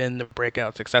have been the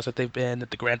breakout success that they've been,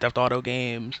 that the Grand Theft Auto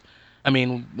games. I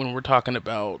mean, when we're talking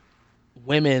about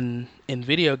women in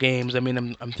video games, I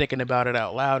mean, I'm thinking about it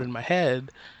out loud in my head.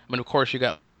 I mean, of course, you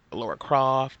got Laura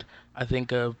Croft. I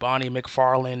think of Bonnie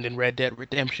McFarland in Red Dead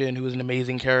Redemption, who was an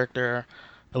amazing character.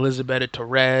 Elizabeth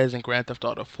Torres in Grand Theft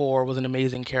Auto 4 was an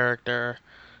amazing character.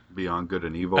 Beyond Good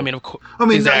and I Evil. mean, of course, I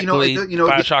mean, exactly.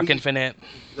 Bioshock Infinite.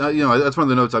 that's one of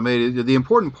the notes I made. The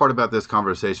important part about this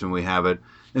conversation we have it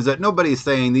is that nobody's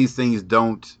saying these things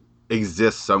don't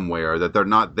exist somewhere, that they're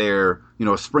not there,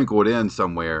 sprinkled in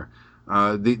somewhere.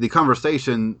 The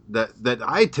conversation that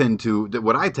I tend to, that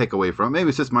what I take away from, maybe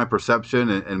it's just my perception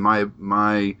and my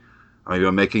maybe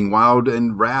I'm making wild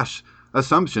and rash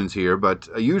assumptions here, but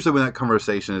usually when that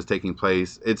conversation is taking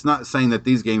place, it's not saying that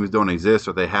these games don't exist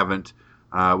or they haven't.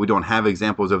 We don't have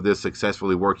examples of this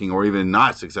successfully working or even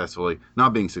not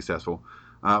being successful.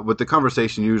 What the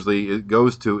conversation usually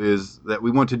goes to is that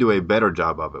we want to do a better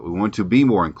job of it. We want to be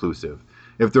more inclusive.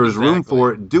 If there's room Exactly.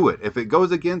 for it, do it. If it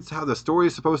goes against how the story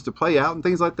is supposed to play out and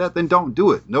things like that, then don't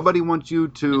do it. Nobody wants you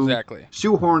to Exactly.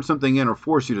 shoehorn something in or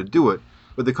force you to do it.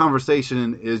 But the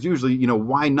conversation is usually,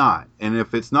 why not? And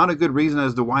if it's not a good reason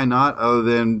as to why not, other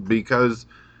than because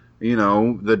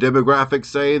the demographics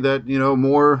say that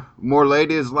more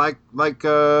ladies like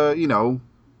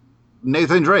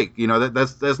Nathan Drake.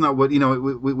 That's not what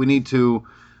we need to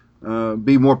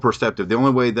be more perceptive. The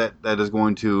only way that is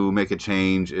going to make a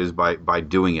change is by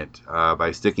doing it,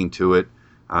 by sticking to it,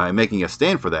 and making a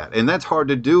stand for that. And that's hard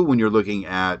to do when you're looking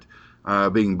at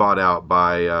being bought out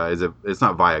by is it? It's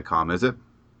not Viacom, is it?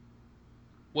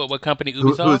 What company?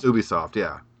 Who's Ubisoft? Ubisoft?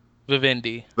 Yeah,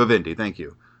 Vivendi. Vivendi. Thank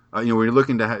you. When you're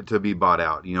looking to be bought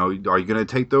out, are you going to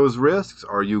take those risks?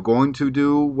 Are you going to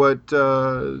do what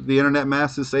the internet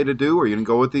masses say to do? Or are you going to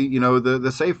go with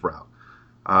the safe route?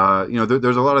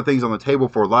 There's a lot of things on the table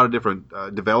for a lot of different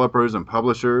developers and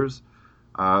publishers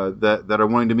that are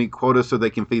wanting to meet quotas so they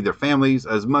can feed their families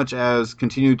as much as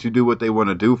continue to do what they want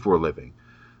to do for a living.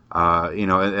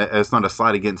 It's not a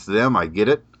slight against them. I get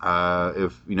it.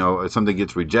 If something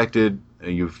gets rejected,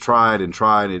 and you've tried and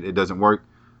tried, it doesn't work.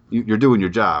 You're doing your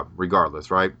job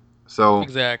regardless, right? So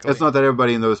it's Exactly. not that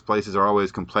everybody in those places are always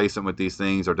complacent with these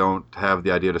things or don't have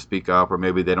the idea to speak up, or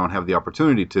maybe they don't have the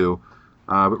opportunity to.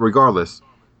 But regardless,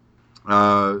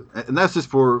 and that's just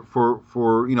for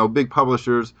big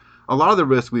publishers. A lot of the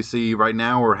risks we see right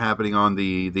now are happening on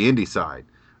the indie side,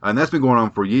 and that's been going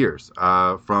on for years.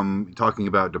 From talking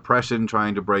about depression,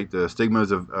 trying to break the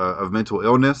stigmas of mental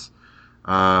illness,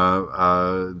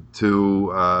 to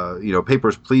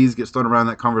Papers, Please gets thrown around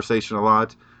that conversation a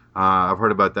lot. I've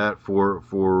heard about that for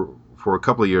a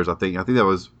couple of years. I think that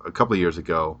was a couple of years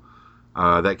ago.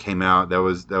 That came out. That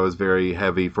was very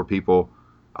heavy for people.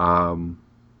 Um,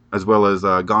 as well as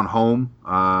Gone Home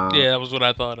Yeah, that was what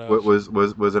I thought of.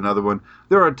 was another one.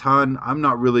 There are a ton. I'm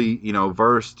not really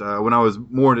versed. When I was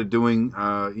more into doing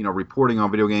reporting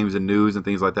on video games and news and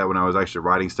things like that, when I was actually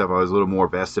writing stuff, I was a little more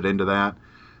vested into that.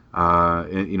 There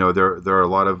are a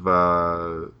lot of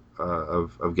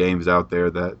games out there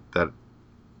that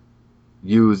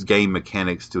use game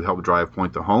mechanics to help drive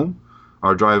point to home,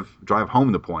 or drive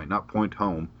home the point, not point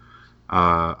home,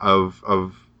 of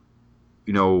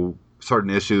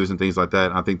certain issues and things like that.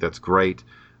 And I think that's great.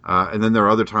 And then there are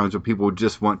other times where people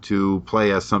just want to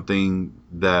play as something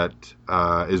that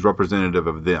is representative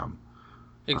of them.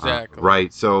 Exactly.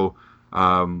 Right. So,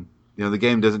 the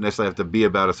game doesn't necessarily have to be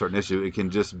about a certain issue. It can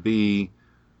just be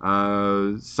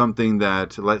something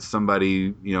that lets somebody,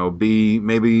 be,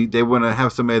 maybe they want to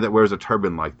have somebody that wears a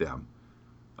turban like them.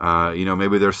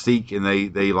 Maybe they're Sikh and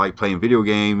they like playing video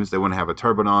games. They want to have a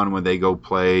turban on when they go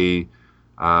play,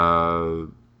 uh,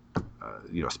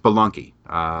 Spelunky.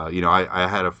 I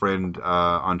had a friend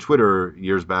on Twitter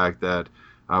years back that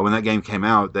when that game came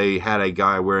out, they had a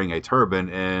guy wearing a turban,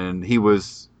 and that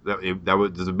was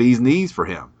the bee's knees for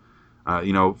him.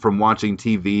 From watching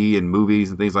TV and movies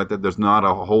and things like that, there's not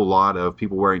a whole lot of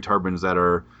people wearing turbans that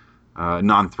are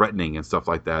non-threatening and stuff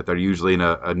like that. They're usually in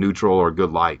a neutral or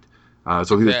good light.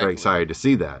 So he was very Exactly. excited to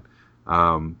see that.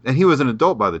 And he was an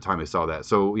adult by the time he saw that.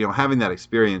 So having that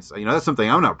experience, that's something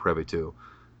I'm not privy to.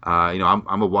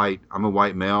 I'm a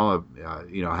white male.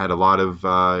 Had a lot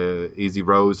of easy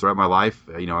roads throughout my life.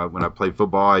 When I played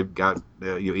football, I got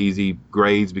easy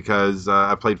grades because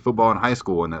I played football in high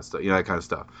school and that stuff. That kind of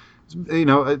stuff. The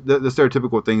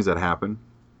stereotypical things that happen.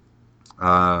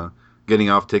 Uh, Getting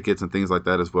off tickets and things like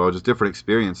that as well. Just different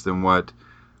experience than what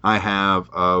I have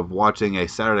of watching a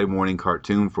Saturday morning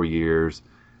cartoon for years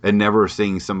and never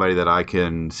seeing somebody that I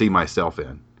can see myself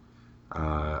in.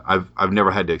 I've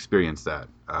never had to experience that.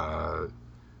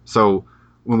 So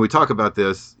when we talk about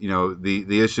this,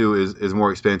 the issue is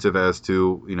more expensive as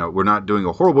to we're not doing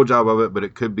a horrible job of it, but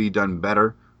it could be done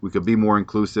better. We could be more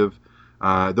inclusive.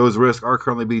 Those risks are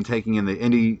currently being taken in the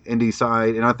indie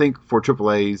side, and I think for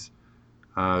AAA's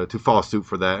to follow suit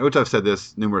for that, which I've said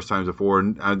this numerous times before,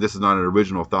 and this is not an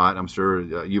original thought. I'm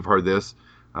sure you've heard this.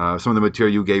 Some of the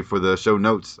material you gave for the show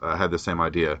notes had the same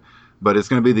idea, but it's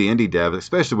going to be the indie devs,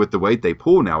 especially with the weight they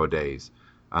pull nowadays,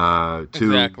 to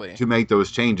Exactly. make those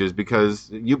changes because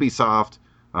Ubisoft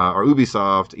or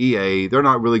Ubisoft, EA, they're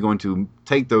not really going to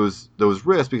take those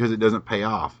risks because it doesn't pay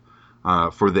off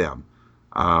for them.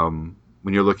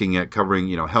 When you're looking at covering,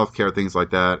 healthcare, things like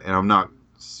that, and I'm not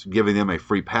giving them a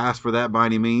free pass for that by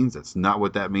any means. That's not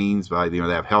what that means. By they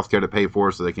have healthcare to pay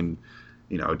for, so they can,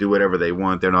 do whatever they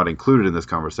want. They're not included in this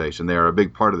conversation. They are a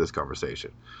big part of this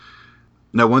conversation.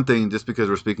 Now, one thing, just because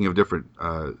we're speaking of different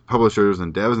publishers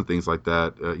and devs and things like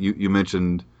that, you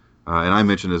mentioned, and I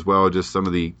mentioned as well, just some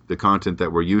of the content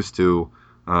that we're used to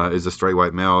is a straight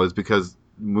white male, is because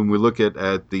when we look at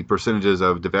the percentages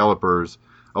of developers,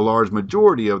 a large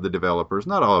majority of the developers,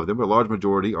 not all of them, but a large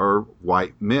majority are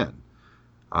white men.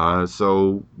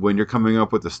 So when you're coming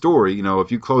up with a story,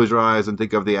 if you close your eyes and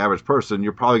think of the average person,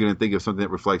 you're probably going to think of something that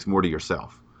reflects more to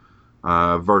yourself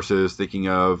versus thinking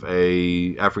of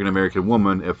a African American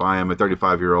woman if I am a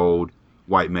 35-year-old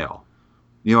white male.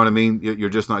 You know what I mean? You're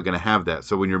just not going to have that.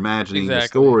 So when you're imagining the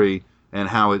Exactly. story and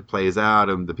how it plays out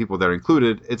and the people that are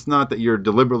included, it's not that you're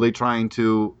deliberately trying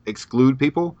to exclude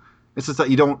people. It's just that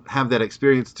you don't have that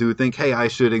experience to think, hey, I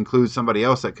should include somebody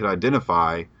else that could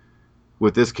identify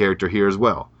with this character here as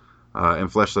well,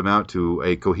 and flesh them out to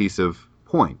a cohesive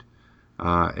point.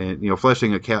 And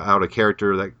fleshing out a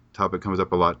character, that topic comes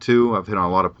up a lot too. I've hit on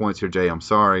a lot of points here, Jay. I'm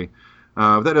sorry.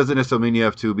 That doesn't necessarily mean you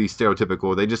have to be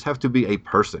stereotypical. They just have to be a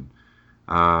person.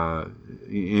 Uh,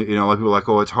 a lot of people are like,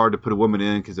 oh, it's hard to put a woman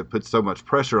in because it puts so much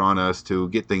pressure on us to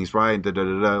get things right. And da da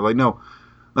da da. Like, no,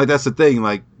 like that's the thing.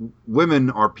 Like, women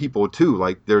are people too.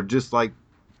 Like, they're just like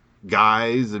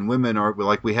guys, and women are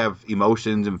like, we have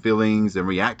emotions and feelings and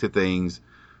react to things,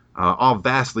 all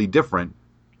vastly different,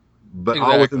 but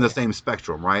all within the Exactly. same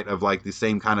spectrum, right? Of like the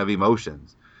same kind of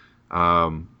emotions.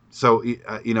 So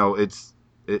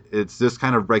it's just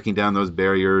kind of breaking down those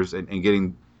barriers and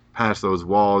getting past those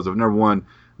walls of number one,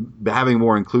 having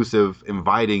more inclusive,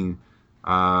 inviting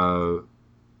uh,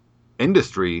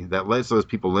 industry that lets those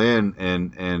people in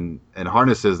and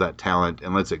harnesses that talent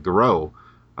and lets it grow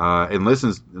and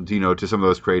listens to some of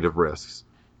those creative risks.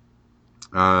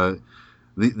 Uh,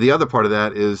 the other part of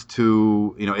that is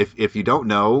to if you don't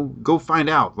know, go find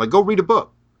out. Like, go read a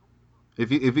book.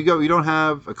 If you don't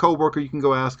have a coworker you can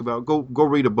go ask about, go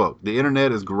read a book. The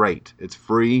internet is great. It's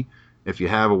free if you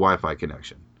have a Wi-Fi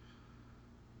connection.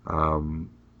 Um,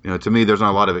 to me, there's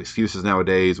not a lot of excuses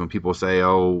nowadays when people say,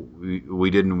 "Oh, we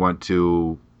didn't want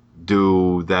to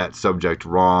do that subject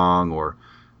wrong," or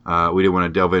we didn't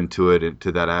want to delve into it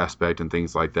into that aspect and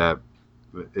things like that.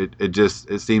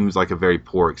 It seems like a very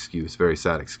poor excuse, very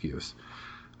sad excuse.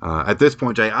 At this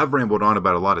point, Jay, I've rambled on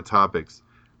about a lot of topics.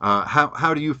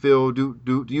 How do you feel?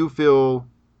 Do you feel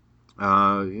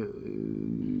uh,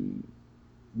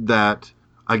 that,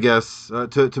 I guess,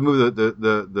 to move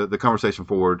the conversation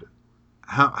forward?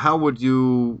 How would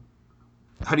you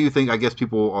how do you think, I guess,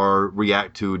 people are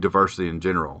react to diversity in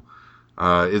general?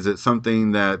 Is it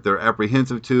something that they're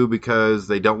apprehensive to because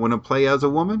they don't want to play as a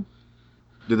woman?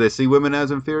 Do they see women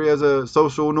as inferior as a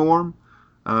social norm?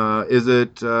 Is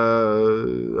it?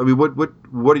 I mean,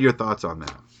 what are your thoughts on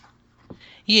that?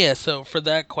 Yeah, so for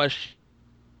that question,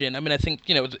 I mean, I think,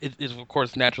 it is of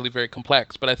course naturally very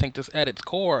complex, but I think just at its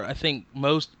core, I think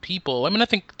most people, I mean, I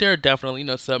think there are definitely,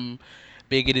 some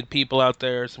bigoted people out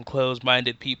there, some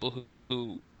closed-minded people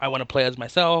who I want to play as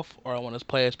myself, or I want to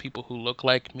play as people who look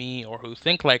like me or who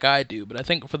think like I do. But I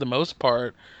think for the most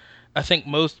part, I think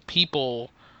most people,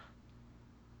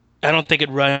 I don't think it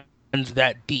runs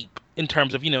that deep in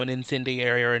terms of, an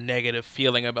incendiary or a negative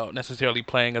feeling about necessarily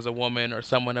playing as a woman or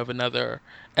someone of another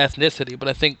ethnicity. But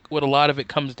I think what a lot of it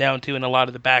comes down to, and a lot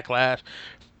of the backlash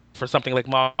for something like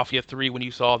Mafia 3, when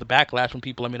you saw the backlash from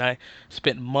people, I mean, I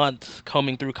spent months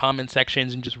combing through comment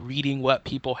sections and just reading what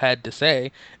people had to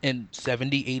say, and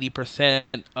 70-80%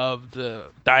 of the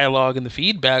dialogue and the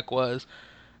feedback was,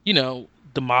 the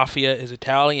Mafia is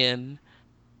Italian,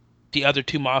 the other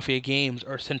two Mafia games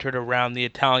are centered around the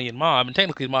Italian mob, and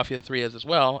technically Mafia 3 is as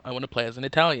well. I want to play as an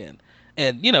Italian.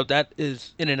 And, that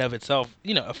is in and of itself,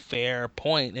 a fair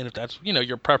point. And if that's,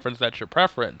 your preference, that's your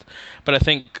preference. But I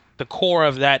think the core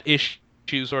of that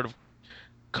issue sort of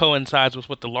coincides with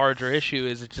what the larger issue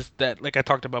is. It's just that, like I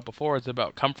talked about before, it's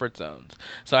about comfort zones.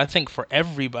 So I think for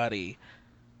everybody,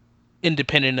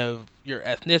 independent of your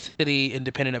ethnicity,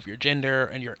 independent of your gender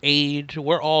and your age.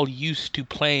 We're all used to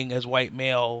playing as white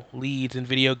male leads in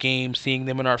video games, seeing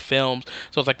them in our films.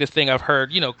 So it's like this thing I've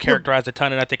heard, Yeah, characterized a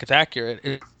ton, and I think it's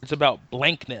accurate. It's about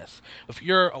blankness. If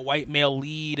you're a white male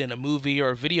lead in a movie or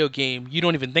a video game, you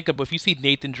don't even think of. But if you see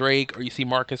Nathan Drake or you see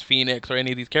Marcus Phoenix or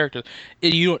any of these characters,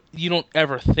 you don't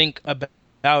ever think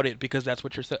about it because that's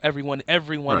what you're so everyone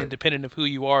right. independent of who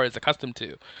you are is accustomed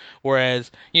to. Whereas,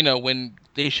 when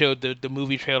they showed the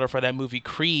movie trailer for that movie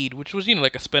Creed, which was,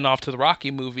 like a spin-off to the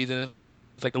Rocky movies, and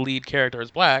it's like the lead character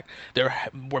is black, there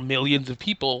were millions of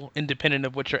people, independent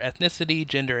of what your ethnicity,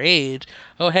 gender, age.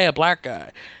 Oh, hey, a black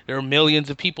guy. There are millions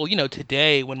of people,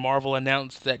 today when Marvel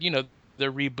announced that,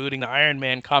 they're rebooting the Iron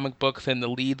Man comic books and the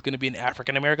lead's going to be an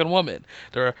African American woman.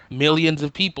 There are millions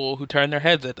of people who turn their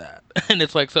heads at that. And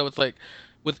it's like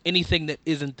with anything that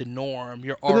isn't the norm,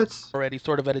 you're But that's already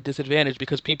sort of at a disadvantage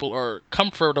because people are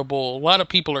comfortable. A lot of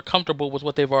people are comfortable with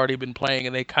what they've already been playing,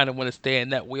 and they kind of want to stay in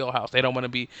that wheelhouse. They don't want to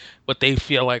be what they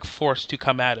feel like forced to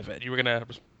come out of it. You were gonna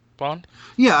respond?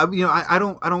 yeah. I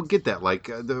don't get that. Like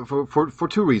for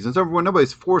two reasons. Number one,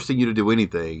 nobody's forcing you to do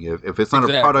anything. If it's not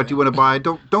a product you Exactly. want to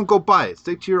buy, don't go buy it.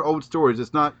 Stick to your old stories.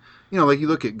 It's not like you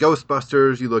look at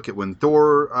Ghostbusters. You look at when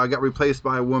Thor got replaced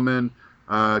by a woman.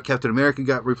 Captain America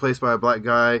got replaced by a black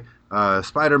guy.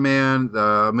 Spider Man,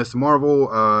 Miss Marvel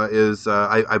is,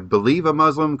 I believe, a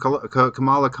Muslim.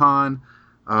 Kamala Khan.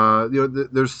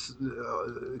 There's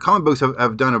comic books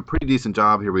have done a pretty decent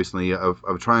job here recently of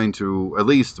trying to, at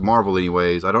least Marvel,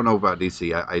 anyways. I don't know about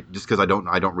DC. I just because I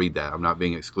don't read that. I'm not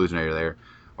being exclusionary there,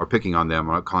 or picking on them,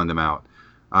 or not calling them out.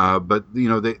 But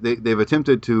they've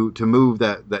attempted to move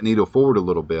that needle forward a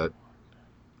little bit,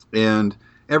 and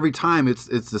every time it's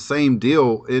the same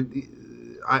deal.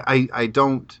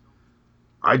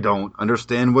 I don't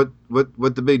understand what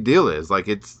the big deal is. Like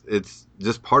it's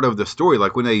just part of the story.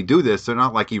 Like when they do this, they're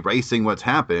not like erasing what's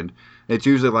happened. It's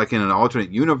usually like in an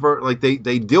alternate universe. Like they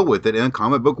deal with it in a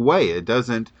comic book way. It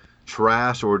doesn't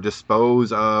trash or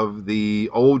dispose of the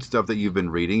old stuff that you've been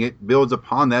reading. It builds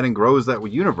upon that and grows that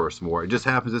universe more. It just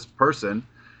happens this person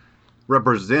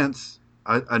represents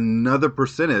another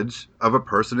percentage of a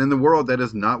person in the world that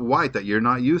is not white that you're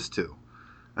not used to.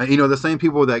 The same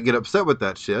people that get upset with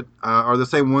that shit are the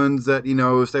same ones that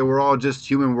say we're all just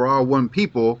human, we're all one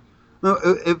people. No,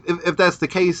 if that's the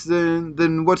case,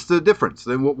 then what's the difference?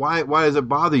 Then why does it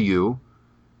bother you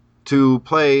to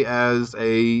play as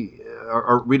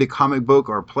or read a comic book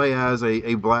or play as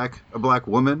a black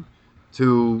woman,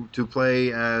 to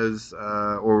play as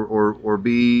or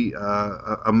be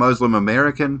a Muslim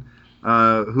American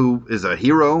who is a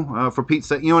hero for Pete's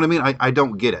sake? You know what I mean? I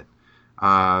don't get it.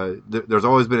 There's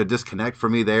always been a disconnect for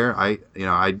me there. I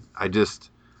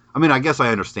just, I mean, I guess I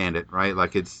understand it, right?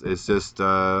 Like it's just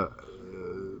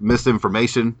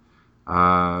misinformation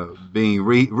being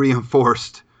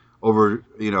reinforced over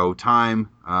time,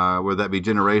 whether that be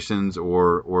generations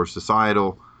or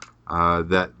societal,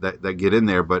 that get in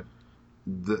there. But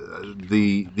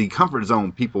the comfort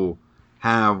zone people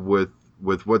have with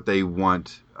what they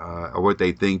want or what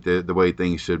they think the way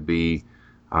things should be,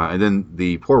 and then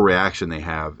the poor reaction they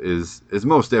have is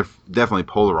most definitely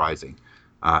polarizing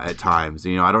at times.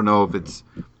 I don't know if it's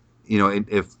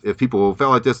if people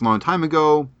felt like this a long time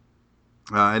ago,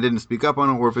 and didn't speak up on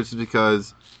it, or if it's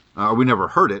because we never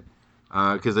heard it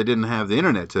because they didn't have the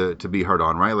internet to be heard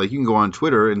on, right? Like you can go on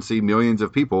Twitter and see millions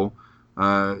of people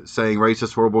saying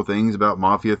racist, horrible things about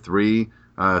Mafia 3,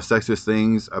 sexist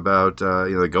things about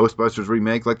the Ghostbusters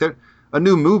remake. Like that, a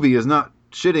new movie is not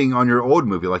shitting on your old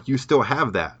movie. Like you still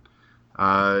have that.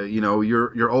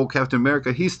 Your old Captain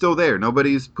America, he's still there.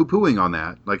 Nobody's poo pooing on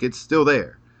that. Like it's still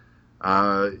there.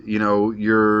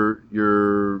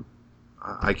 Your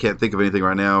I can't think of anything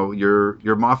right now.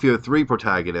 Your Mafia 3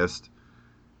 protagonist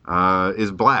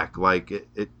is black. Like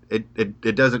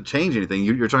it doesn't change anything.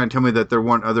 You're trying to tell me that there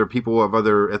weren't other people of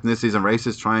other ethnicities and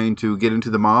races trying to get into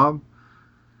the mob?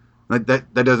 Like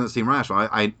that doesn't seem rational.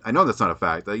 I know that's not a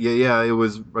fact. Yeah, it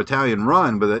was Italian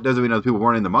run, but that doesn't mean other people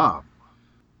weren't in the mob.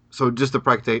 So just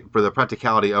for the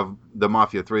practicality of the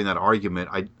Mafia 3 in that argument,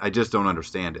 I just don't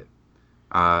understand it.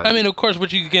 Uh, I mean, of course,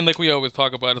 what you again, like we always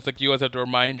talk about, it's like you always have to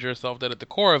remind yourself that at the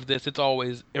core of this, it's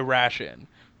always irration.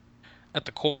 At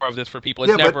the core of this for people,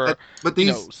 it's yeah, never, but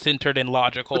these centered in but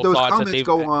logical those thoughts that comments they've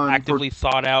go on for actively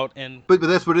sought out and but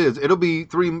that's what it is. It'll be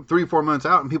 4 months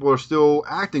out, and people are still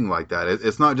acting like that.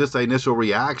 It's not just the initial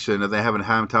reaction that they haven't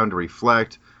had time to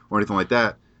reflect or anything like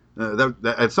that.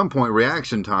 That at some point,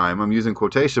 reaction time, I'm using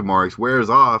quotation marks, wears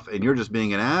off, and you're just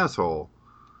being an asshole,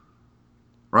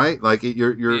 right? Like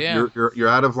yeah. you're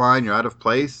out of line, you're out of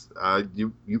place.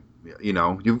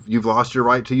 You've lost your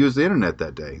right to use the internet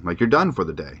that day. Like you're done for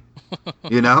the day.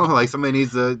 Like somebody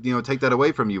needs to take that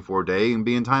away from you for a day and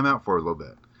be in timeout for a little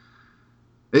bit.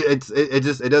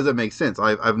 It doesn't make sense.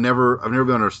 I've never been able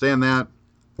to understand that.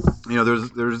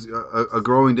 There's a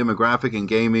growing demographic in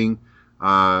gaming.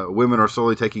 Women are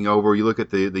slowly taking over. You look at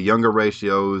the younger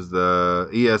ratios. The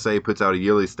ESA puts out a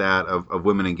yearly stat of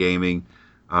women in gaming,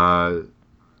 and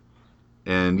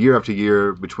year after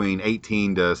year, between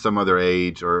 18 to some other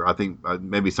age, or I think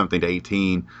maybe something to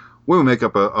 18, women make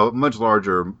up a much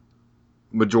larger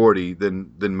majority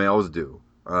than males do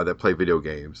that play video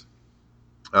games.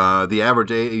 The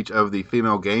average age of the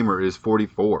female gamer is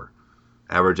 44.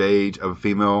 Average age of a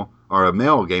female or a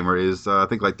male gamer is I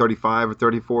think like 35 or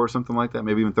 34 or something like that,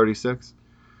 maybe even 36.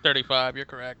 35, you're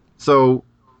correct. So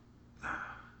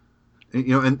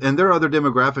and there are other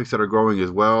demographics that are growing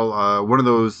as well. One of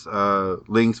those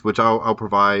links, which I'll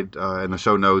provide in the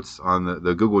show notes on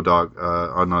the Google Doc,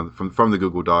 from the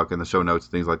Google Doc and the show notes,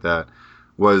 things like that,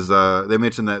 was they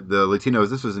mentioned that the Latinos,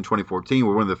 this was in 2014,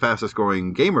 were one of the fastest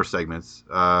growing gamer segments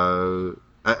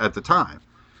at the time.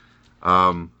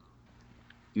 Um,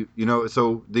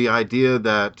 so the idea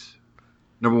that,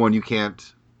 number one, you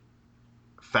can't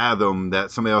fathom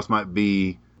that somebody else might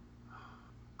be,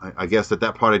 I guess that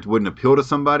product wouldn't appeal to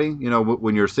somebody.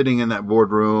 When you're sitting in that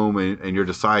boardroom and you're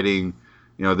deciding,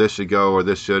 this should go or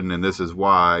this shouldn't, and this is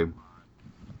why.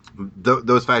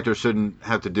 Those factors shouldn't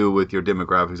have to do with your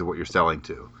demographics of what you're selling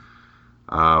to.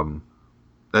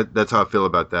 That's how I feel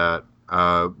about that.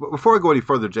 But before I go any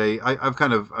further, Jay, I've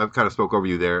kind of spoke over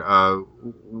you there.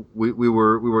 We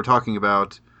were talking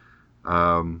about.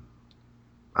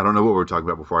 I don't know what we were talking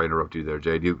about before I interrupted you there,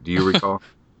 Jay. Do you recall?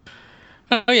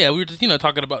 Oh yeah, we were just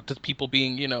talking about just people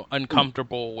being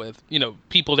uncomfortable with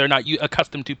people they're not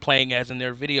accustomed to playing as in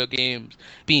their video games,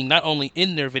 being not only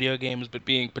in their video games but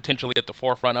being potentially at the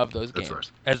forefront of those That's right.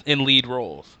 games as in lead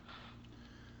roles.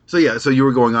 So yeah, so you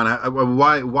were going on.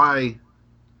 Why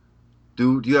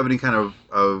do you have any kind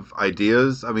of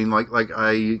ideas? I mean, like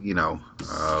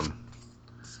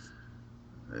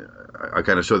I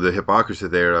kind of show the hypocrisy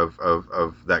there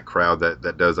of that crowd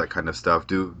that does that kind of stuff.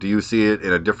 Do you see it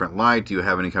in a different light? Do you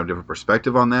have any kind of different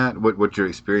perspective on that? What's your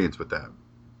experience with that?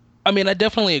 I mean, I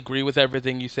definitely agree with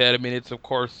everything you said. I mean, it's of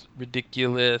course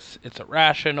ridiculous, it's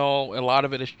irrational, a lot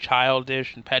of it is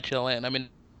childish and petulant. I mean,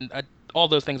 I, all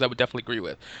those things I would definitely agree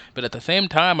with. But at the same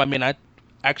time, I mean, I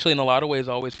actually in a lot of ways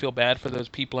always feel bad for those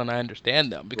people and I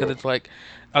understand them because it's like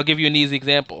I'll give you an easy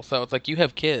example. So it's like you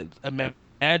have kids.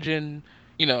 Imagine,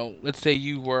 let's say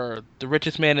you were the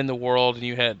richest man in the world and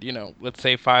you had, let's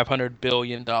say $500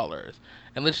 billion.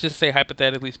 And let's just say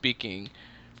hypothetically speaking,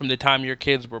 from the time your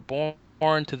kids were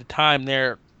born to the time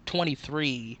they're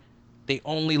 23, they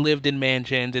only lived in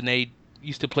mansions and they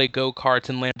used to play go-karts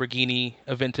and Lamborghini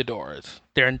Aventadors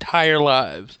their entire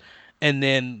lives. And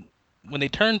then when they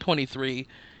turn 23,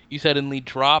 you suddenly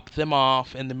drop them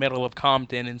off in the middle of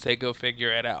Compton and say, go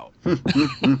figure it out.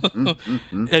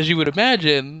 As you would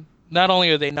imagine, not only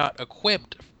are they not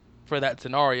equipped for that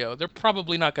scenario, they're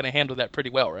probably not going to handle that pretty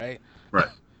well, right? Right.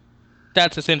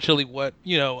 That's essentially what,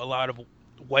 a lot of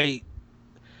white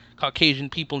Caucasian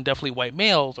people and definitely white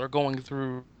males are going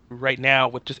through right now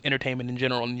with just entertainment in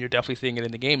general, and you're definitely seeing it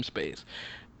in the game space.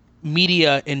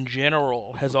 media in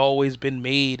general has always been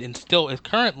made and still is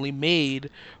currently made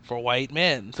for white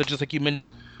men. So just like you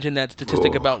mentioned that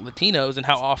statistic Oh, about Latinos and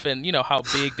how often, how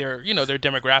big their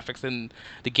demographics and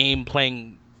the game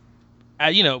playing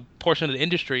portion of the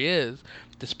industry is,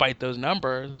 despite those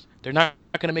numbers, they're not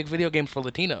going to make video games for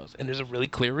Latinos, and there's a really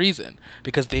clear reason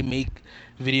because they make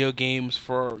video games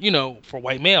for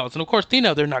white males, and of course, they're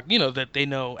not, that they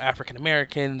know African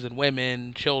Americans and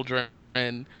women, children,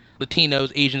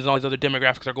 Latinos, Asians, and all these other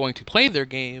demographics are going to play their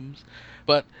games,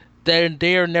 but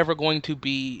they are never going to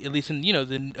be, at least in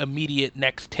the immediate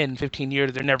next 10, 15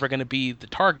 years, they're never going to be the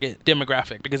target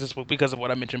demographic because of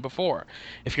what I mentioned before.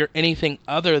 If you're anything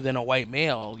other than a white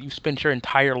male, you've spent your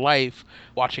entire life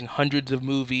watching hundreds of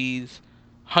movies,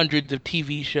 hundreds of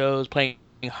TV shows, playing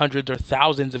hundreds or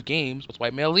thousands of games with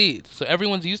white male leads. So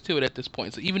everyone's used to it at this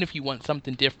point. So even if you want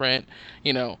something different,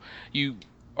 you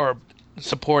are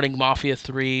supporting Mafia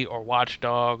 3 or Watch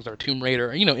Dogs or Tomb Raider,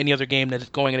 or, any other game that is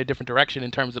going in a different direction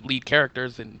in terms of lead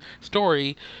characters and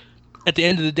story, at the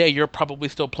end of the day, you're probably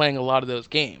still playing a lot of those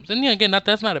games. And yeah, again,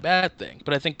 that's not a bad thing.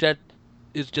 But I think that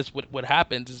is just what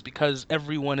happens is because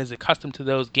everyone is accustomed to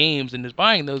those games and is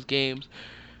buying those games,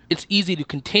 it's easy to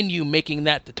continue making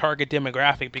that the target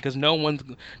demographic because no one's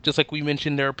just like we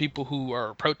mentioned there are people who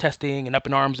are protesting and up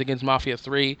in arms against Mafia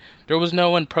 3. There was no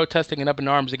one protesting and up in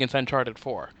arms against Uncharted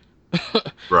 4.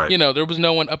 right, There was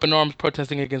no one up in arms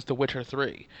protesting against The Witcher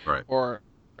 3 right, or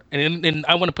and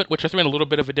I want to put Witcher 3 in a little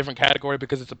bit of a different category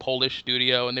because it's a Polish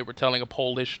studio and they were telling a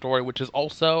Polish story, which is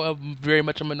also very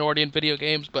much a minority in video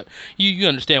games. But you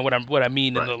understand what I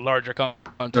mean in right. the larger No,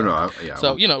 no, context. yeah,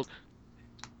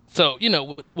 So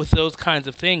with those kinds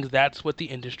of things, that's what the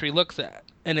industry looks at,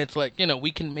 and it's like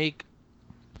we can make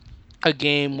a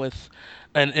game with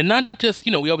and not just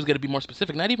we always got to be more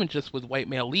specific, not even just with white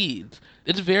male leads.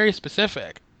 It's very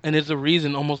specific, and it's the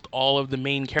reason almost all of the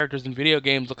main characters in video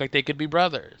games look like they could be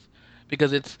brothers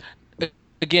because it's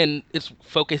again it's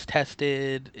focus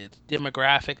tested, it's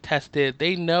demographic tested.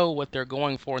 They know what they're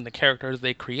going for in the characters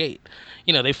they create.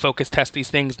 They focus test these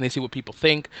things and they see what people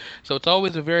think, so it's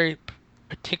always a very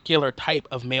particular type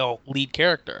of male lead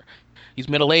character. He's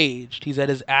middle aged. He's at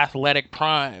his athletic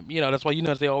prime. That's why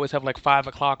they always have like 5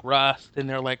 o'clock rust, and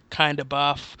they're like kind of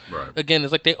buff. right, Again,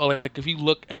 it's like like if you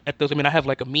look at those. I mean, I have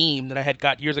like a meme that I had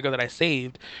got years ago that I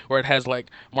saved, where it has like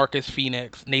Marcus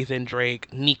Phoenix, Nathan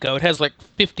Drake, Nico. It has like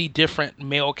 50 different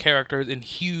male characters in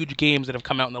huge games that have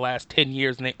come out in the last 10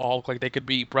 years, and they all look like they could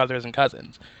be brothers and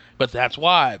cousins. But that's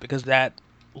why, because that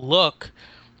look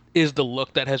is the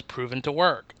look that has proven to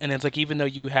work. And it's like even though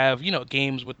you have,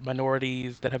 games with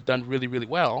minorities that have done really, really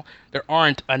well, there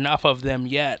aren't enough of them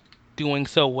yet doing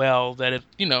so well that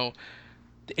the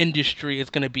industry is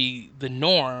going to be the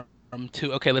norm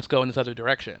to okay, let's go in this other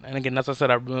direction. And again, as I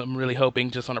said, I'm really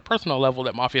hoping just on a personal level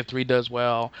that Mafia 3 does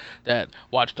well, that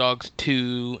Watch Dogs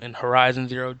 2 and Horizon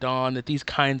Zero Dawn, that these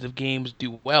kinds of games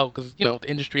do well because the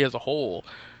industry as a whole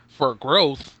for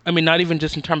growth. I mean, not even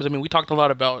just in terms. I mean, we talked a lot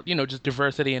about just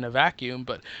diversity in a vacuum,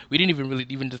 but we didn't even really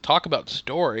even just talk about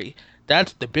story.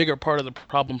 That's the bigger part of the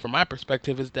problem from my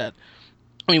perspective is that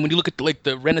I mean, when you look at like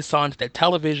the renaissance that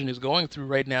television is going through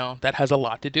right now, that has a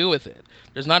lot to do with it.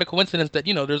 There's not a coincidence that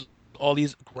there's all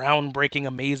these groundbreaking,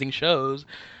 amazing shows.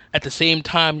 At the same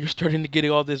time, you're starting to get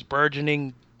all this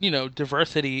burgeoning,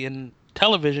 diversity in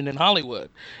television in Hollywood.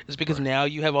 It's because right, now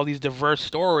you have all these diverse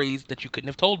stories that you couldn't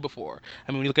have told before.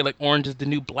 I mean, when you look at like Orange is the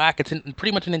New Black, it's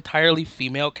pretty much an entirely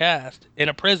female cast in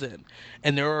a prison,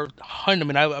 and there are hundreds.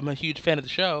 I mean, I'm a huge fan of the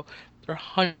show. There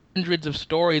are hundreds of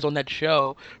stories on that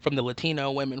show from the Latino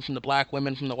women, from the black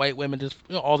women, from the white women, just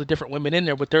all the different women in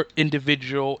there with their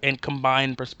individual and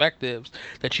combined perspectives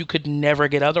that you could never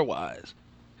get otherwise.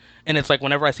 And it's like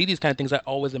whenever I see these kind of things, I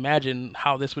always imagine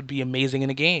how this would be amazing in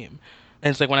a game. And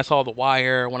it's like when I saw The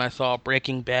Wire, when I saw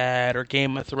Breaking Bad or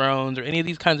Game of Thrones or any of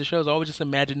these kinds of shows, I always just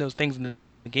imagine those things in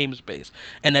the game space.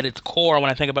 And at its core, when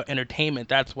I think about entertainment,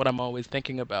 that's what I'm always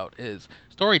thinking about is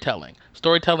storytelling.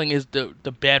 Storytelling is the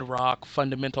bedrock,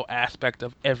 fundamental aspect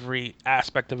of every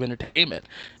aspect of entertainment.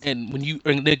 And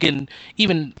again,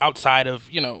 even outside of,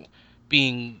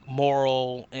 being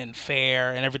moral and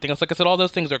fair and everything else. Like I said, all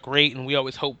those things are great, and we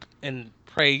always hope and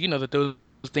pray, that those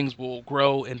things will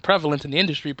grow in prevalence in the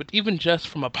industry. But even just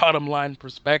from a bottom line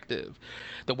perspective,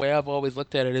 the way I've always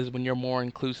looked at it is when you're more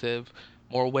inclusive,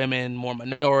 more women, more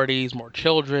minorities, more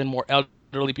children, more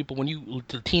elderly people, when you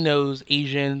Latinos,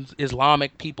 Asians,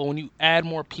 Islamic people, when you add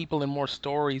more people and more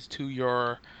stories to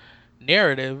your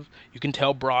narrative, you can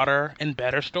tell broader and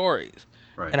better stories.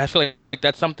 right. And I feel like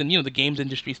that's something, the games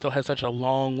industry still has such a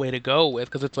long way to go with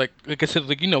because it's like I said,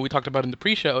 like, we talked about in the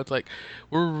pre show, it's like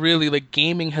we're really, like,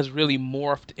 gaming has really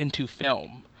morphed into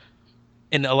film.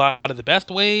 in a lot of the best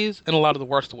ways and a lot of the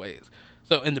worst ways.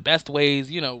 So in the best ways,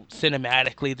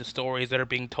 cinematically, the stories that are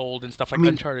being told and stuff I like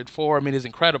mean, Uncharted 4, I mean, is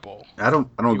incredible. I don't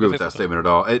You agree were with gonna say that something? statement at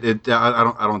all.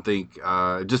 I don't think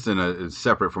just in a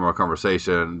separate from our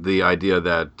conversation, the idea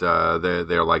that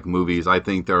they're like movies. I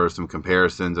think there are some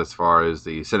comparisons as far as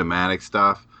the cinematic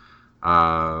stuff,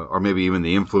 or maybe even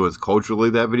the influence culturally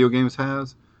that video games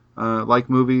has, like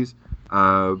movies.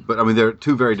 But I mean, they're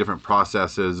two very different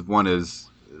processes. One is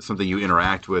something you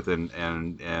interact with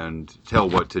and tell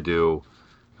what to do,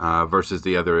 versus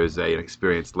the other is an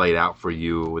experience laid out for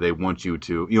you. They want you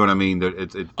to, you know what I mean?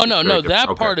 Oh It's no, very no, different.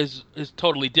 that Okay, part is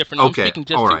totally different. I'm okay, speaking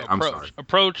all just to right. I'm sorry. approach.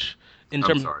 Approach in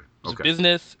I'm terms sorry. of Okay,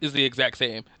 business is the exact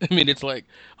same. I mean, it's like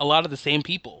a lot of the same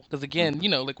people. Because again,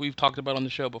 okay. like we've talked about on the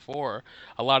show before,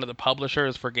 a lot of the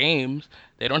publishers for games,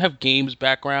 they don't have games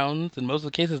backgrounds. In most of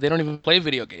the cases, they don't even play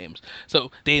video games.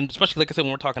 So they, especially like I said,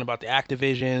 when we're talking about the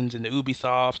Activisions and the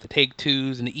Ubisofts, the Take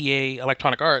Twos and the EA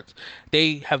Electronic Arts,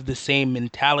 they have the same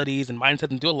mentalities and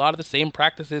mindsets and do a lot of the same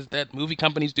practices that movie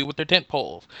companies do with their tent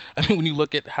poles. I mean, when you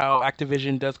look at how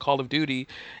Activision does Call of Duty,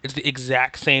 it's the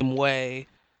exact same way,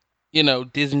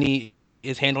 Disney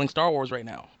is handling Star Wars right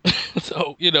now.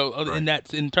 So, in Right,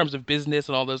 terms of business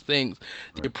and all those things,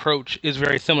 the right. approach is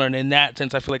very similar. And in that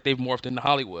sense, I feel like they've morphed into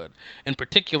Hollywood. In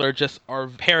particular, just our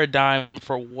paradigm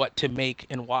for what to make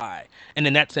and why. And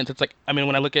in that sense, it's like, I mean,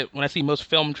 when I see most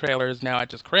film trailers now, I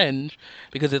just cringe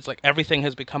because it's like everything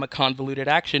has become a convoluted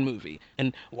action movie.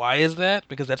 And why is that?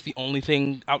 Because that's the only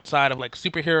thing outside of like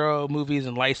superhero movies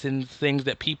and licensed things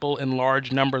that people in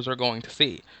large numbers are going to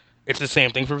see. It's the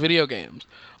same thing for video games.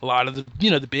 A lot of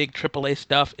the big AAA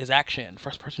stuff is action,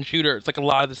 first person shooter. It's like a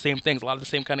lot of the same things, a lot of the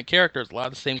same kind of characters, a lot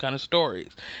of the same kind of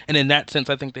stories. And in that sense,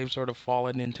 I think they've sort of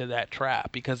fallen into that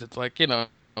trap because it's like, it's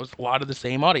a lot of the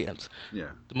same audience.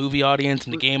 Yeah. The movie audience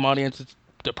and the Well, game audience, it's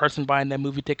the person buying that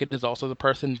movie ticket is also the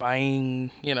person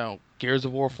buying, Gears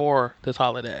of War 4 this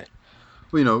holiday.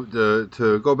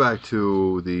 to go back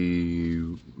to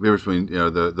the difference between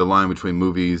the line between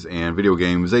movies and video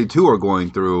games, they too are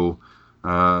going through.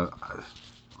 Uh,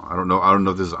 I don't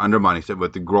know if this is undermining it,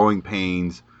 but the growing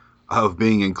pains of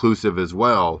being inclusive as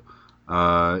well.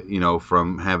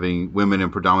 From having women in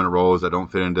predominant roles that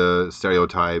don't fit into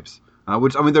stereotypes.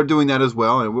 Which I mean, they're doing that as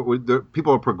well, and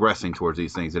people are progressing towards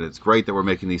these things, and it's great that we're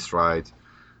making these strides,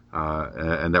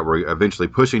 and that we're eventually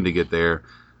pushing to get there.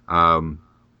 Um,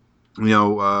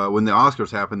 when the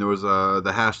Oscars happened, there was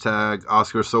the hashtag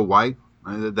Oscars so white.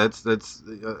 That's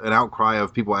an outcry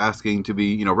of people asking to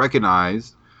be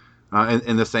recognized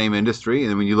in the same industry.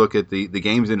 And when you look at the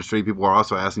games industry, people are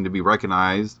also asking to be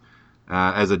recognized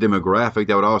as a demographic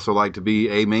that would also like to be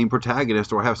a main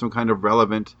protagonist or have some kind of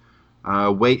relevant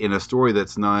weight in a story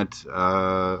that's not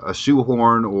a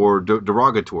shoehorn or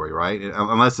derogatory, right?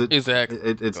 Unless Exactly.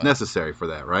 it's necessary for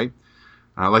that, right?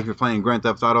 Like if you're playing Grand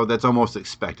Theft Auto, that's almost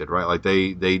expected, right? Like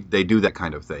they do that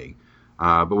kind of thing.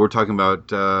 But we're talking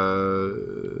about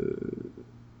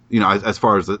as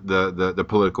far as the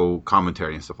political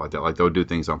commentary and stuff like that. Like they'll do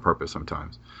things on purpose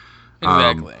sometimes.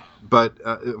 Um, Exactly. but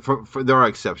for there are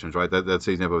exceptions, right? That's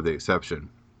the example of the exception.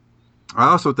 I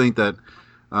also think that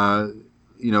uh,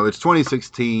 it's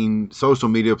 2016. Social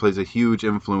media plays a huge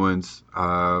influence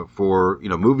for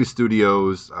movie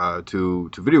studios to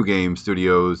video game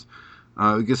studios,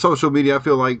 because social media I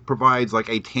feel like provides like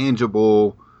a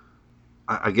tangible,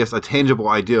 I guess, a tangible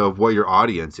idea of what your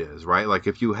audience is, right? Like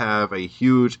if you have a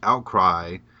huge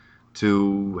outcry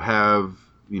to have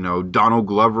Donald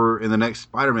Glover in the next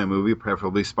Spider-Man movie,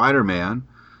 preferably Spider-Man,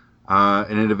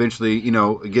 and it eventually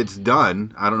gets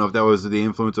done. I don't know if that was the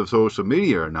influence of social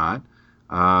media or not,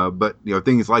 but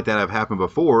things like that have happened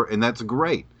before, and that's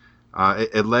great.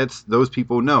 It lets those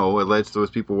people know. It lets those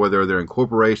people, whether they're in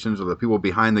corporations or the people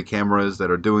behind the cameras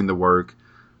that are doing the work,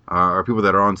 or people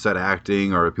that are on set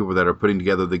acting, or people that are putting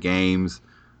together the games,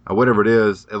 whatever it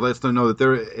is, it lets them know that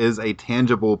there is a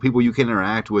tangible people you can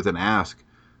interact with and ask,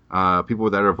 people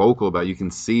that are vocal about. You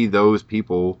can see those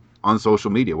people on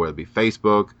social media, whether it be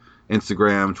Facebook,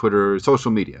 Instagram, Twitter,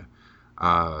 social media,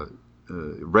 uh,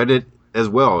 Reddit as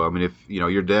well. I mean, if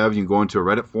you're dev, you can go into a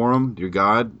Reddit forum. Dear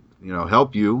God,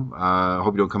 help you. I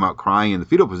hope you don't come out crying in the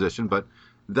fetal position, but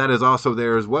that is also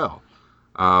there as well.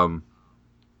 Um,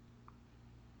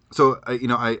 so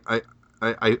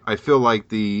I feel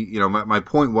like my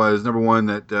point was number one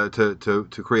that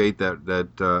to create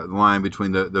that line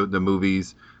between the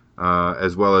movies,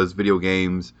 as well as video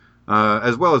games,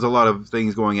 as well as a lot of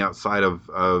things going outside of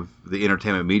the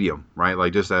entertainment medium, right?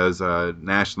 Like just as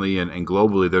nationally and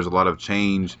globally, there's a lot of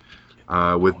change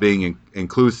with being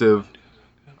inclusive,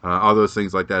 all those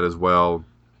things like that as well.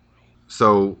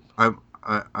 So I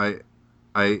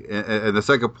And the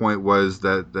second point was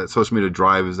that social media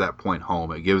drives that point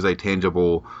home. It gives a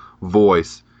tangible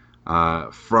voice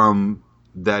from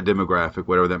that demographic,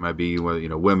 whatever that might be,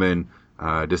 whether women,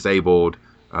 disabled,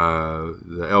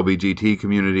 the LBGT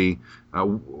community,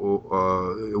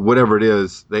 whatever it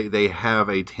is, they have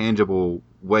a tangible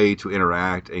way to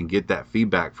interact and get that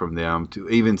feedback from them to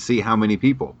even see how many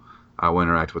people will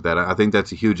interact with that. I think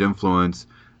that's a huge influence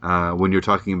when you're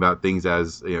talking about things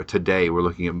as today. We're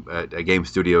looking at game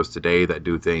studios today that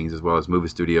do things as well as movie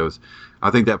studios.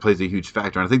 I think that plays a huge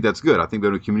factor, and I think that's good. I think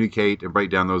being able to communicate and break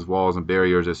down those walls and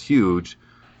barriers is huge,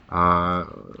 uh,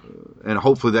 and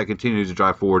hopefully that continues to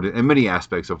drive forward in many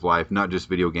aspects of life, not just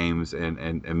video games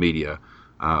and media,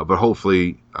 but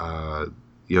hopefully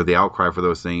the outcry for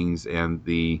those things and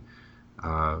the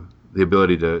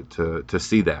ability to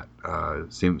see that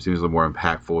seems a little more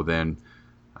impactful than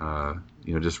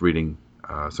just reading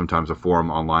sometimes a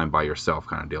forum online by yourself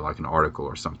kind of deal, like an article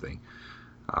or something.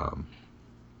 Um,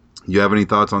 you have any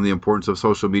thoughts on the importance of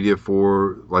social media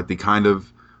for like the kind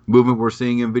of movement we're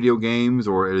seeing in video games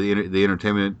or the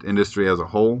entertainment industry as a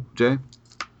whole, Jay?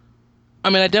 I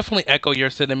mean, I definitely echo your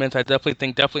sentiments. I definitely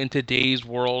think, definitely in today's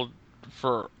world,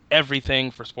 for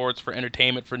everything, for sports, for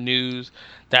entertainment, for news,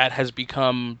 that has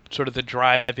become sort of the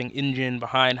driving engine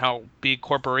behind how big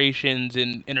corporations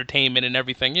and entertainment and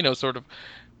everything, sort of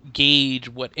gauge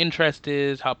what interest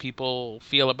is, how people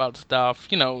feel about stuff.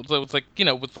 So it's like,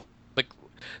 with like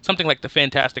something like the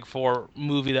Fantastic Four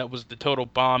movie that was the total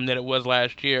bomb that it was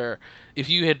last year. If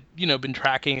you had, been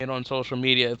tracking it on social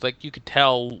media, it's like you could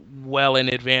tell well in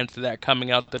advance of that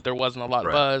coming out that there wasn't a lot of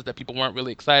Right. buzz, that people weren't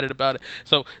really excited about it.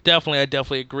 So definitely, I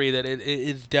definitely agree that it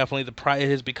is definitely it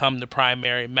has become the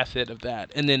primary method of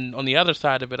that. And then on the other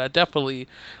side of it, I definitely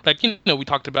like we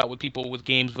talked about with people with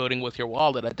games voting with your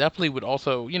wallet. I definitely would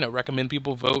also recommend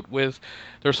people vote with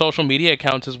their social media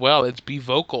accounts as well. It's be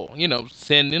vocal.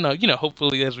 Send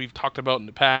hopefully, as we've talked about in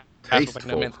the past with like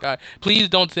No Tasteful. Man's Sky, please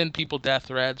don't send people death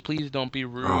threats. Please don't be Oh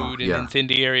rude and yeah.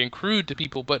 incendiary and crude to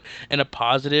people, but in a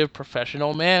positive,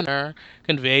 professional manner,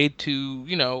 conveyed to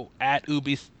at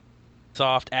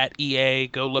Ubisoft, at EA.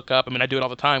 Go look up. I mean, I do it all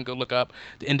the time. Go look up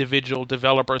the individual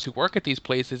developers who work at these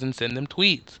places and send them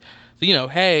tweets. So,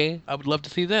 hey, I would love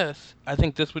to see this. I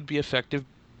think this would be effective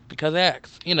because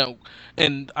X.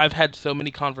 And I've had so many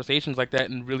conversations like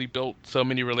that and really built so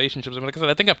many relationships. I mean, like I said,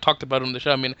 I think I've talked about it on the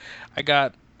show. I mean, I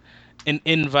got an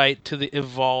invite to the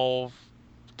Evolve,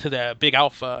 to the big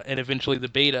alpha and eventually the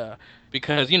beta,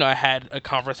 because I had a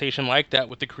conversation like that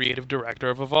with the creative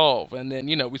director of Evolve, and then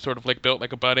we sort of like built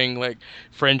like a budding like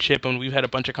friendship, and we've had a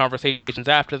bunch of conversations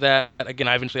after that. Again,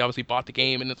 I eventually obviously bought the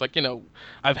game, and it's like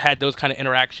I've had those kind of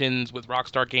interactions with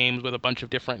Rockstar Games with a bunch of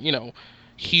different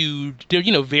huge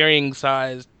varying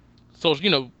sized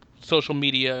social social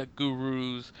media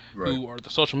gurus Right. who are the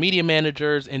social media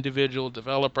managers, individual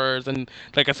developers, and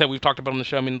like I said, we've talked about on the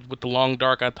show. I mean, with the Long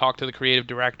Dark, I talked to the creative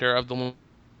director of the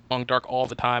Long Dark all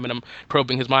the time, and I'm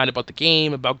probing his mind about the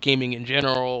game, about gaming in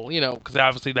general. Because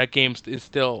obviously that game is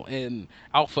still in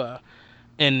alpha,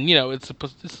 and it's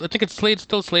supposed. I think it's slated,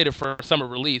 still slated for summer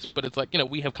release, but it's like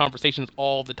we have conversations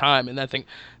all the time, and I think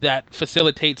that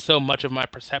facilitates so much of my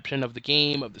perception of the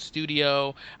game, of the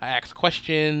studio. I ask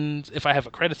questions if I have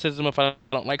a criticism, if I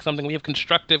don't like something. We have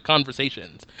constructive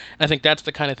conversations, and I think that's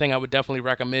the kind of thing I would definitely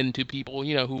recommend to people,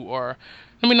 who are.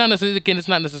 I mean, not necessarily. Again, it's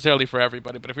not necessarily for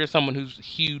everybody, but if you're someone who's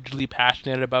hugely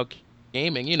passionate about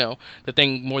gaming, the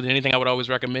thing more than anything I would always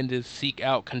recommend is seek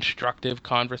out constructive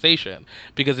conversation,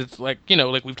 because it's like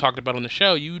like we've talked about on the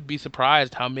show, you'd be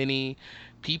surprised how many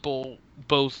people,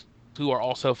 both who are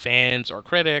also fans or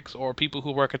critics or people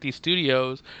who work at these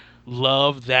studios,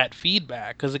 love that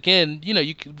feedback. Because again,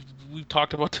 we've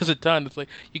talked about this a ton. It's like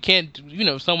you can't,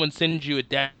 if someone sends you a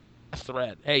death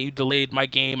threat, hey, you delayed my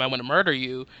game, I want to murder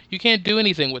you, you can't do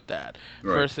anything with that.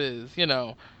 Right. Versus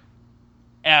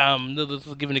let's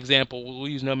give an example. We'll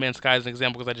use No Man's Sky as an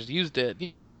example because I just used it.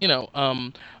 You know,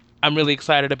 um, I'm really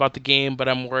excited about the game, but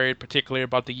I'm worried particularly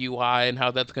about the UI and how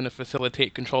that's going to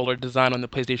facilitate controller design on the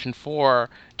PlayStation 4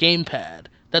 gamepad.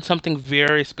 That's something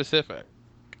very specific.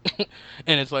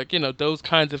 And it's like, those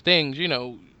kinds of things,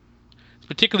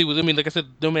 particularly with, I mean, like I said,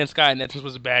 No Man's Sky, and that just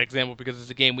was a bad example because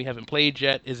it's a game we haven't played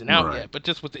yet, isn't out Right. yet. But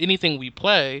just with anything we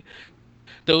play,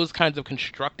 those kinds of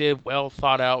constructive, well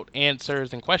thought out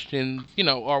answers and questions,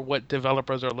 are what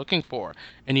developers are looking for.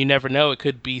 And you never know, it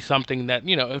could be something that,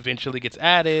 eventually gets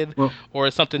added, Well,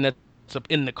 or something that's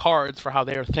in the cards for how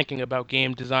they're thinking about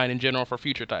game design in general for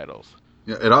future titles.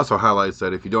 yeah, it also highlights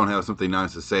that if you don't have something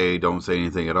nice to say, don't say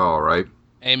anything at all, right?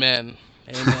 Amen.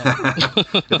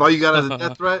 Amen. If all you got is a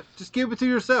death threat, just keep it to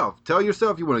yourself. Tell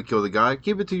yourself you want to kill the guy.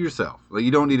 Keep it to yourself. Like,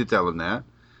 you don't need to tell him that.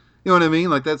 You know what I mean?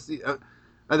 Like, that's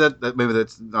that maybe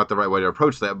that's not the right way to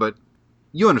approach that, but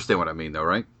you understand what I mean, though,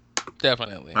 right?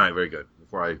 Definitely. All right, very good.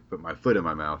 Before I put my foot in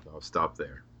my mouth, I'll stop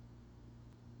there.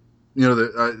 You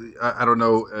know, I don't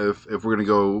know if we're going to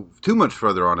go too much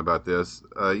further on about this.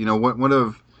 You know, one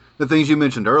of the things you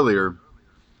mentioned earlier,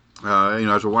 you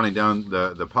know, as we're winding down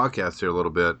the podcast here a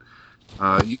little bit,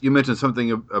 you mentioned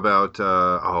something about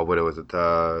oh, what was it?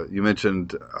 You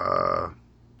mentioned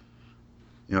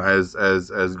you know,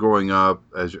 as growing up,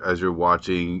 as you're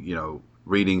watching, you know,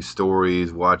 reading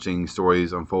stories, watching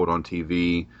stories unfold on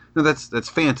TV. You know, that's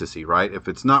fantasy, right? If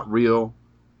it's not real,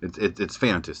 it's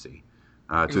fantasy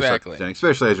to a certain Exactly. extent.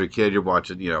 Especially as you're a kid, you're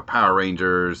watching, you know, Power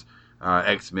Rangers,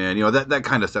 X-Men, you know, that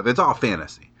kind of stuff. It's all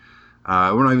fantasy.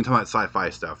 We're not even talking about sci-fi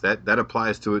stuff. That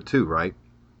applies to it too, right?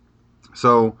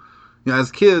 So, you know,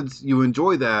 as kids, you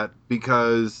enjoy that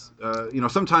because, you know,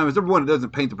 sometimes everyone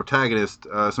doesn't paint the protagonist,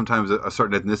 sometimes a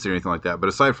certain ethnicity or anything like that. But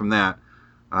aside from that,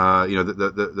 you know,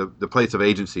 the place of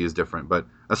agency is different. But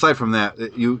aside from that,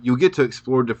 you get to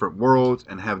explore different worlds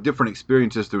and have different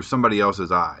experiences through somebody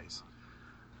else's eyes.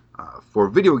 For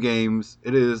video games,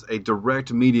 it is a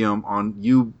direct medium on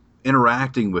you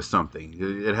interacting with something.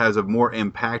 It has a more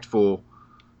impactful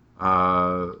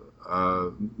uh,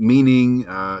 meaning,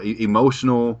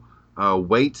 emotional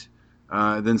weight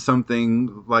than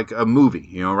something like a movie.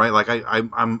 You know, right? Like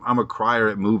I'm a crier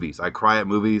at movies. I cry at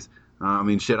movies. I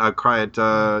mean, shit, I cry at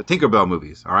Tinkerbell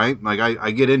movies. All right, like I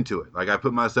get into it. Like I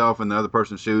put myself in the other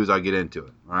person's shoes. I get into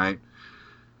it. All right.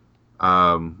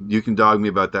 You can dog me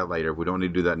about that later. We don't need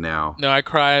to do that now. No, I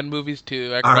cry in movies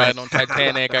too. I All right. cried on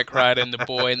Titanic. I cried in The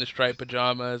Boy in the Striped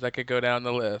Pajamas. I could go down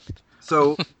the list.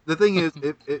 So the thing is,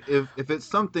 if it's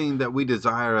something that we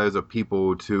desire as a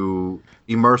people to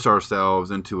immerse ourselves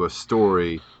into a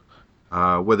story,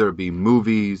 whether it be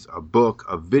movies, a book,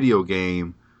 a video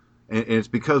game, and it's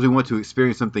because we want to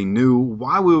experience something new,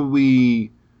 why would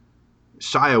we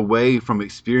shy away from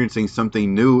experiencing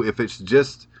something new if it's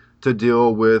just to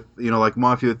deal with, you know, like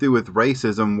Mafia 3 with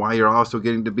racism, why you're also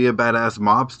getting to be a badass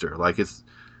mobster? Like, it's,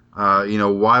 you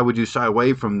know, why would you shy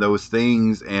away from those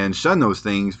things and shun those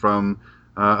things from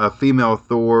a female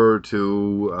Thor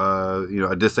to, you know,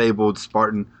 a disabled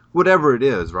Spartan, whatever it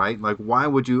is, right? Like, why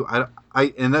would you?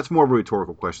 And that's more of a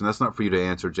rhetorical question. That's not for you to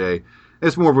answer, Jay.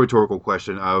 It's more of a rhetorical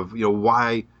question of, you know,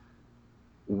 why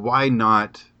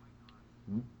not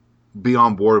be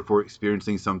on board for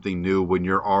experiencing something new when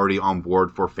you're already on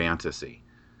board for fantasy?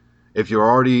 If you're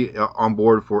already on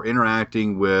board for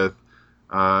interacting with,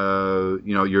 you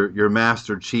know, your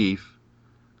master chief,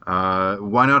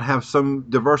 why not have some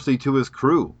diversity to his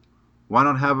crew? Why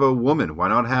not have a woman? Why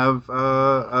not have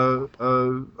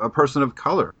a person of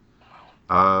color?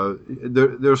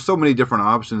 There's so many different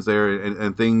options there,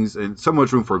 and things, and so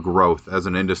much room for growth as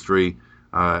an industry,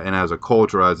 and as a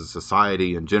culture, as a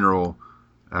society in general,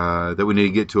 that we need to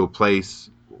get to a place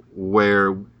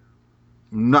where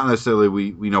not necessarily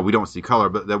we know we don't see color,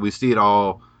 but that we see it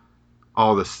all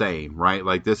the same, right?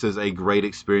 Like, this is a great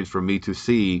experience for me to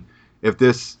see. If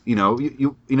this, you know,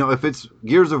 you know, if it's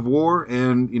Gears of War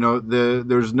and, you know,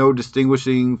 there's no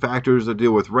distinguishing factors that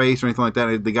deal with race or anything like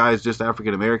that, the guy is just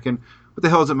African American, what the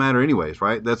hell does it matter anyways,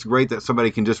 right? That's great that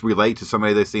somebody can just relate to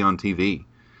somebody they see on TV.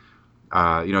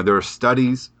 You know, there are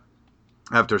studies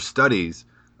after studies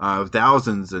of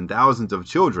thousands and thousands of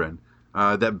children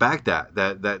that back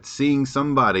that seeing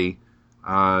somebody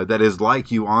that is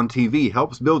like you on TV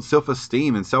helps build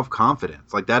self-esteem and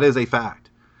self-confidence. Like, that is a fact.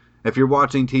 If you're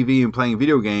watching TV and playing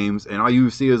video games and all you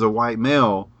see is a white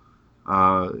male,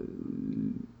 uh,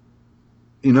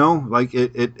 you know, like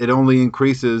it only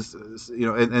increases, you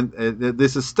know, and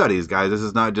this is studies, guys. This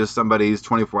is not just somebody's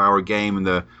 24-hour game and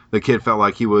the kid felt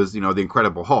like he was, you know, the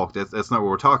Incredible Hulk. That's not what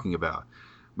we're talking about.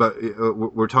 But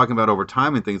we're talking about over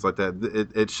time and things like that.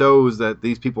 It shows that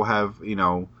these people have, you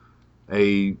know,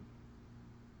 a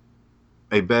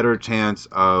better chance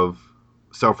of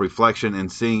self-reflection and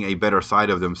seeing a better side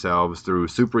of themselves through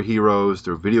superheroes,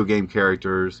 through video game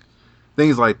characters,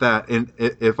 things like that. And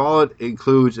if all it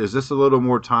includes is just a little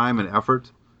more time and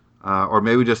effort, or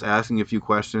maybe just asking a few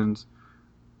questions,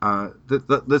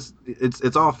 let's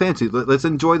it's all fancy. Let's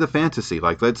enjoy the fantasy.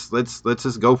 Like, let's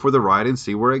just go for the ride and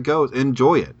see where it goes.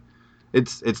 Enjoy it.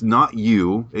 It's not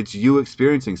you. It's you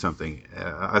experiencing something.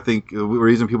 I think the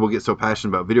reason people get so passionate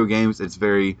about video games, it's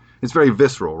very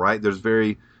visceral, right? There's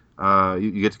very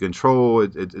you get to control.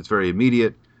 It's very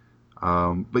immediate.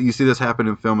 But you see this happen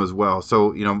in film as well.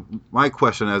 So, you know, my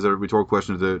question, as a rhetorical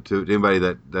question to anybody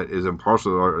that is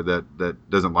impartial or that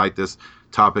doesn't like this,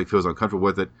 topic, feels uncomfortable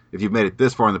with it, if you've made it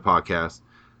this far in the podcast,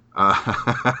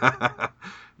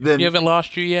 You then haven't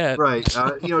lost you yet. right,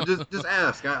 just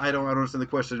ask. I don't understand the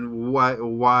question.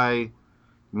 Why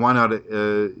not?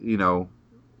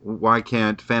 Why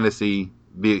can't fantasy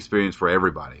be experienced for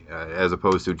everybody as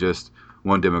opposed to just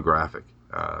one demographic?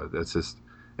 That's just,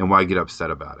 and why get upset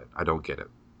about it? I don't get it.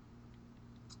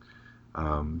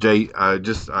 Jay, like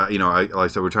I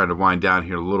said, we're trying to wind down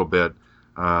here a little bit.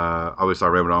 Obviously, I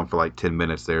rambled on for like 10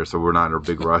 minutes there, so we're not in a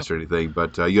big rush or anything.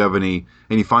 But you have any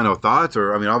final thoughts?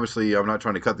 Or I mean, obviously, I'm not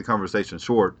trying to cut the conversation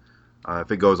short.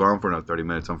 If it goes on for another 30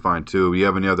 minutes, I'm fine too. You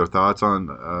have any other thoughts on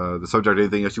the subject?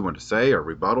 Anything else you want to say or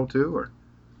rebuttal to? Or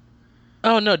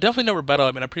Oh no, definitely no rebuttal.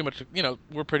 I mean, I pretty much,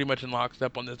 we're pretty much in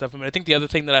lockstep on this stuff. I mean, I think the other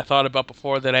thing that I thought about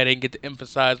before that I didn't get to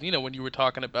emphasize, when you were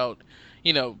talking about,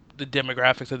 the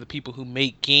demographics of the people who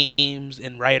make games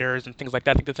and writers and things like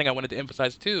that. I think the thing I wanted to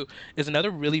emphasize too is another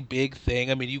really big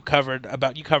thing. I mean, you covered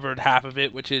half of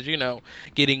it, which is,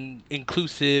 getting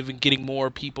inclusive and getting more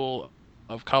people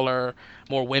of color,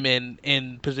 more women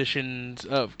in positions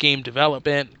of game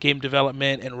development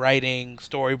and writing,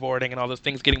 storyboarding, and all those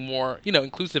things, getting more,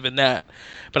 inclusive in that.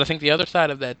 But I think the other side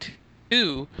of that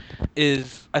too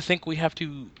is I think we have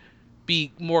to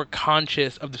be more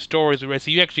conscious of the stories we read.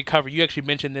 So you actually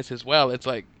mentioned this as well. It's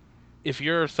like if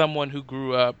you're someone who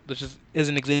grew up, this just is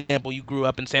an example, you grew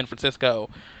up in San Francisco,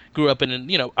 grew up in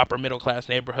an, upper middle class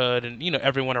neighborhood, and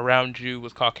everyone around you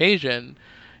was Caucasian,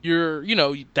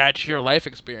 that's your life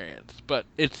experience. But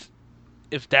it's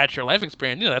if that's your life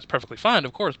experience, that's perfectly fine,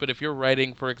 of course. But if you're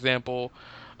writing, for example,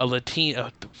 a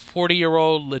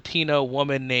 40-year-old Latino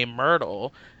woman named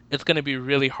Myrtle, it's going to be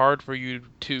really hard for you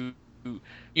to,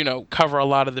 cover a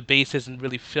lot of the bases and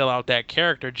really fill out that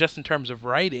character just in terms of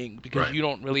writing because right, you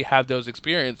don't really have those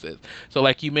experiences. So,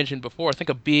 like you mentioned before, I think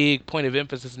a big point of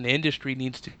emphasis in the industry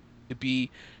needs to be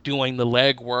doing the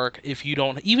legwork. If you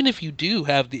don't, even if you do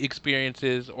have the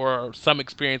experiences or some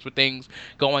experience with things,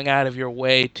 going out of your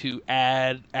way to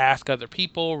ask other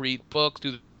people, read books,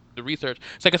 do the research.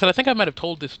 So like I said, I think I might have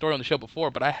told this story on the show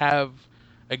before, but I have,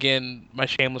 again, my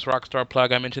shameless rockstar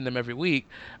plug. I mention them every week.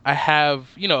 I have,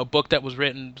 a book that was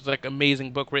written, it's like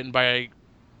amazing book written by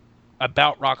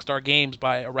about Rockstar Games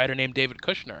by a writer named David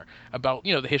Kushner about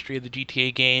the history of the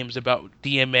GTA games, about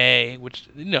DMA, which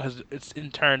has it's in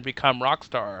turn become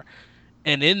Rockstar,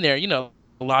 and in there,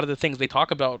 a lot of the things they talk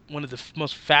about, one of the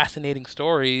most fascinating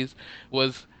stories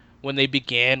was when they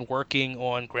began working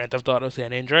on Grand Theft Auto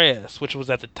San Andreas, which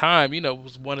was at the time,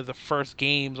 was one of the first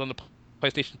games on the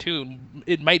PlayStation 2.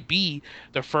 It might be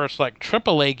the first like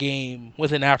AAA game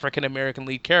with an African American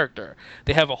lead character.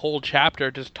 They have a whole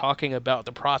chapter just talking about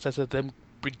the process of them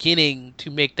beginning to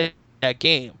make that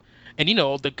game. And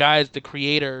the guys, the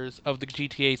creators of the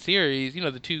GTA series,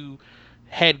 the two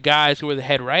head guys who are the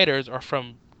head writers are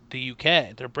from the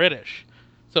UK. They're British.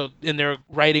 So in their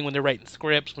writing, when they're writing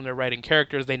scripts, when they're writing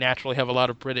characters, they naturally have a lot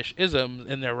of British isms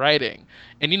in their writing.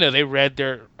 And they read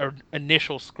their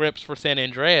initial scripts for San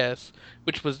Andreas,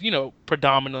 which was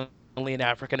predominantly an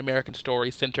African American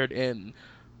story centered in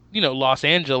Los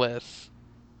Angeles,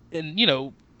 and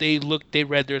they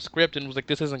read their script and was like,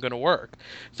 this isn't going to work.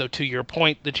 So to your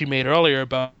point that you made earlier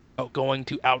about going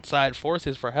to outside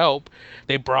forces for help,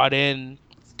 they brought in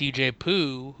DJ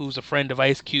Pooh, who's a friend of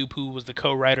Ice Cube, who was the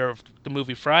co-writer of the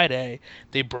movie Friday.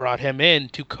 They brought him in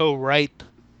to co-write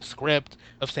the script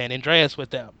of San Andreas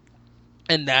with them.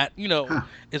 And that, huh?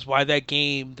 is why that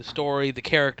game, the story, the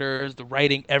characters, the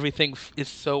writing, everything is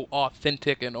so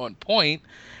authentic and on point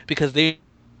because they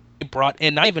brought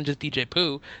in not even just DJ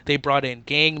Pooh, they brought in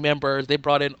gang members, they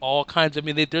brought in all kinds of,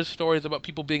 I mean, there's stories about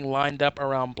people being lined up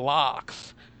around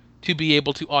blocks to be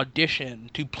able to audition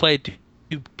to play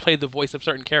the voice of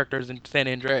certain characters in San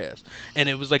Andreas. And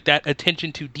it was like that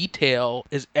attention to detail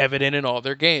is evident in all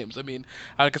their games. I mean,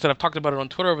 like I said, I've talked about it on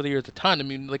Twitter over the years a ton. I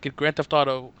mean, like at Grand Theft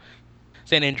Auto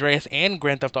San Andreas and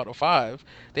Grand Theft Auto 5,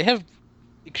 they have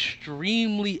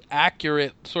extremely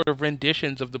accurate sort of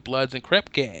renditions of the Bloods and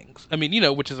Crip gangs. I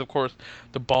mean, which is of course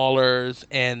the Ballers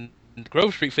and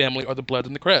Grove Street family are the Bloods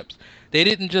and the Crips. They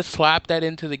didn't just slap that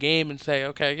into the game and say,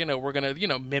 okay, we're gonna,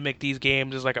 mimic these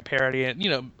games as like a parody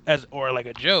and as or like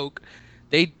a joke.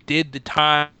 They did the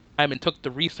time and took the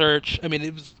research. I mean,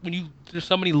 it was when you there's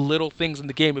so many little things in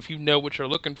the game. If you know what you're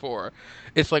looking for,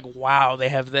 it's like, wow, they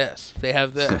have this, they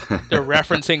have this. They're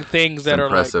referencing things It's that are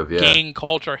like impressive, yeah. gang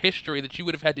culture history that you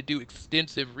would have had to do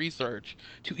extensive research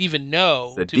to even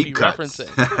know The to be deep cuts.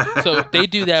 referencing. So they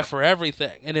do that for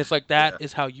everything, and it's like that Yeah.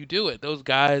 is how you do it. Those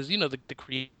guys, the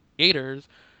creators,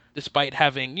 despite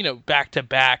having back to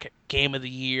back game of the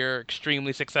year,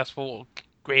 extremely successful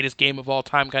greatest game of all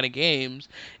time kind of games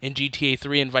in GTA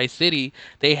 3 and Vice City,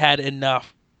 they had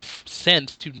enough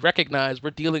sense to recognize we're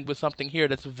dealing with something here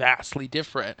that's vastly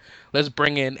different. Let's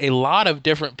bring in a lot of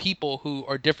different people who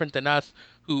are different than us,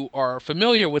 who are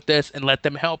familiar with this, and let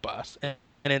them help us. And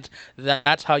it's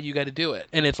that's how you got to do it.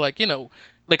 And it's like,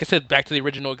 like I said, back to the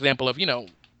original example of,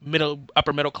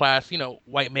 upper middle class,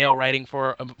 white male writing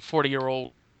for a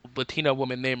 40-year-old Latina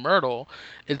woman named Myrtle.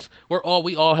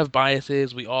 We all have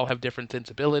biases, we all have different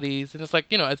sensibilities, and it's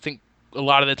like, I think a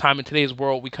lot of the time in today's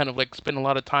world we kind of like spend a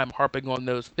lot of time harping on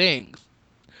those things.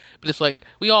 But it's like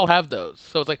we all have those.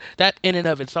 So it's like that in and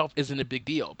of itself isn't a big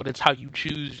deal, but it's how you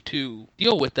choose to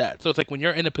deal with that. So it's like when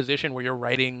you're in a position where you're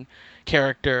writing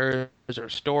characters or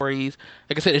stories,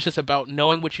 like I said, it's just about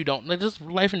knowing what you don't, like just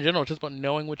life in general, it's just about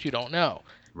knowing what you don't know.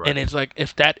 And Right. it's like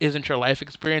if that isn't your life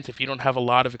experience, if you don't have a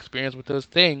lot of experience with those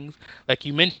things, like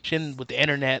you mentioned with the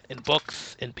internet and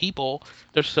books and people,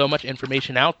 there's so much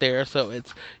information out there. So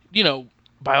it's, you know,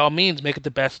 by all means make it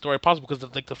the best story possible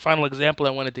because like the final example I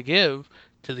wanted to give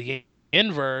to the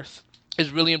inverse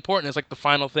is really important. It's like the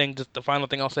final thing, just the final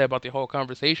thing I'll say about the whole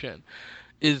conversation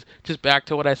is just back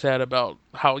to what I said about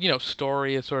how,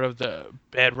 story is sort of the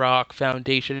bedrock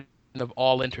foundation of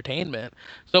all entertainment.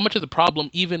 So much of the problem,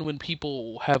 even when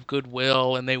people have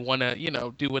goodwill and they want to,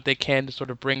 do what they can to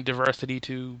sort of bring diversity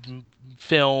to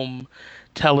film,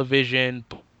 television,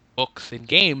 books, and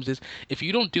games, is if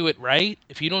you don't do it right,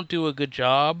 if you don't do a good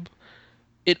job,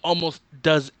 it almost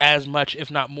does as much, if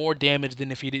not more, damage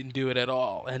than if you didn't do it at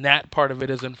all. And that part of it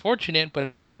is unfortunate,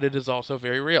 but it is also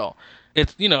very real.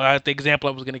 It's, the example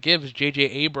I was going to give is J.J.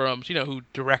 Abrams, who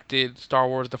directed Star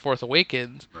Wars The Force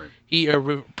Awakens. Right. He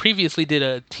previously did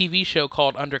a TV show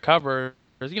called Undercover.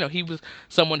 He was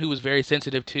someone who was very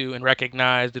sensitive to and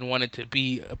recognized and wanted to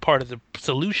be a part of the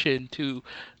solution to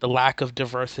the lack of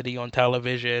diversity on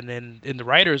television and in the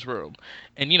writers' room.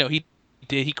 And, he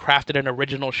crafted an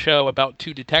original show about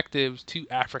two detectives, two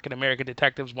African American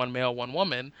detectives, one male, one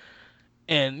woman,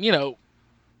 and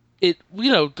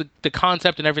the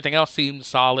concept and everything else seemed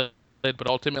solid, but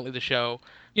ultimately the show,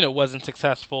 wasn't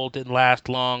successful, didn't last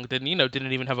long, didn't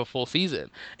even have a full season.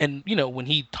 And when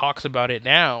he talks about it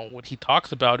now, what he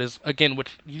talks about is again,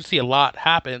 which you see a lot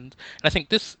happens, and I think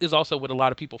this is also what a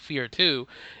lot of people fear too,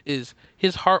 is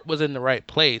his heart was in the right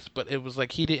place, but it was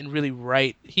like he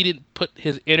didn't put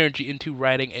his energy into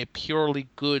writing a purely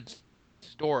good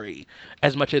story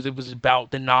as much as it was about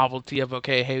the novelty of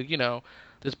okay, hey,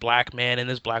 this black man and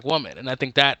this black woman. And I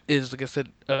think that is, like I said,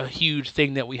 a huge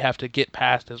thing that we have to get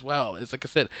past as well. It's like I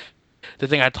said, the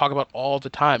thing I talk about all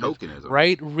the time is Tokenism.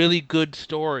 write really good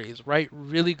stories, write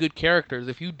really good characters.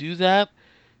 If you do that,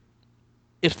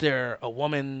 if they're a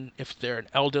woman, if they're an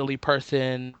elderly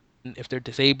person, if they're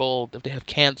disabled, if they have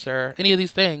cancer, any of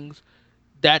these things,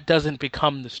 that doesn't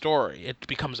become the story. It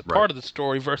becomes a Right. part of the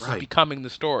story versus Right. becoming the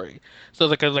story. So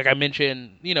like I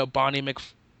mentioned, Bonnie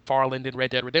McFarland in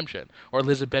Red Dead Redemption, or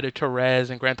Elizabeth Torres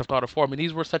in Grand Theft Auto 4. I mean,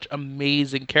 these were such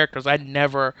amazing characters. I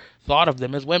never thought of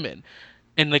them as women.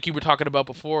 And like you were talking about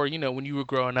before, when you were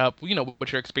growing up,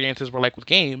 what your experiences were like with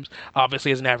games.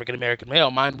 Obviously, as an African American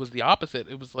male, mine was the opposite.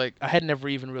 It was like I had never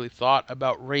even really thought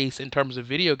about race in terms of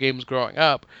video games growing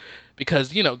up, because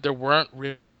there weren't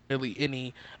really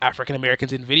any African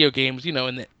Americans in video games. In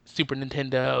the Super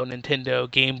Nintendo,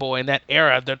 Nintendo, Game Boy, in that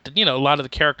era, that a lot of the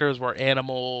characters were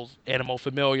animals, animal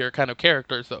familiar kind of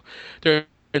characters. So during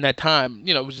that time,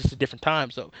 it was just a different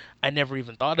time. So I never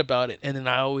even thought about it. And then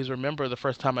I always remember the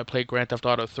first time I played Grand Theft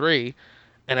Auto 3,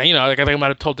 and like I think I might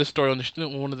have told this story on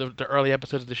one of the early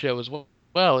episodes of the show as well.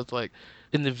 Well, it's like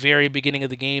in the very beginning of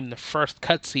the game, the first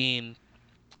cutscene,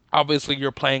 obviously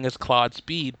you're playing as Claude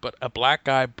Speed, but a black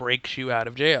guy breaks you out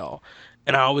of jail.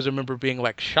 And I always remember being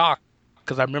like shocked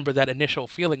because I remember that initial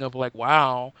feeling of like,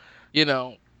 wow, you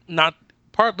know, not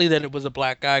partly that it was a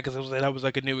black guy because that was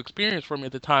like a new experience for me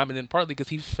at the time, and then partly because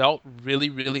he felt really,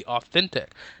 really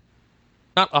authentic,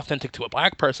 not authentic to a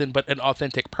black person, but an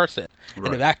authentic person in a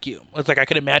Right. vacuum. It's like I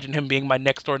could imagine him being my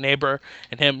next door neighbor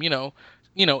and him,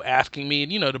 asking me,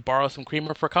 to borrow some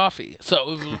creamer for coffee.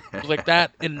 So it was like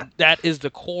that, and that is the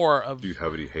core Do you of,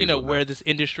 have any where hazelnut? this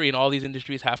industry and all these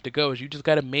industries have to go. Is you just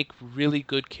got to make really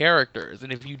good characters,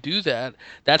 and if you do that,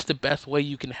 that's the best way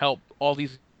you can help all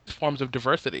these forms of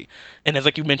diversity. And as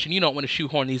like you mentioned, you don't want to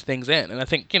shoehorn these things in. And I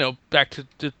think back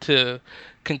to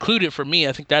conclude it for me,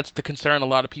 I think that's the concern a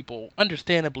lot of people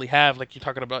understandably have. Like you're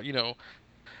talking about,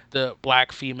 the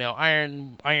black female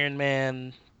Iron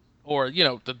Man, or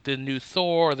the new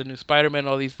Thor, or the new Spider-Man,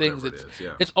 all these things. Whatever it It's is.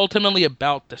 Yeah. it's ultimately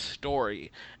about the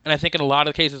story, and I think in a lot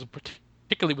of cases,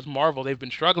 particularly with Marvel, they've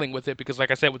been struggling with it because,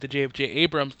 like I said, with the J.J.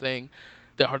 Abrams thing,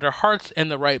 their heart's in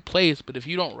the right place, but if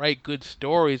you don't write good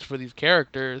stories for these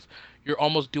characters, you're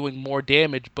almost doing more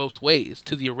damage both ways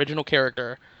to the original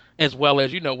character as well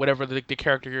as whatever the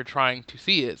character you're trying to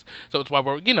see is. So it's why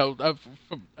we're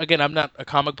again, I'm not a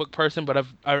comic book person, but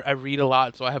I read a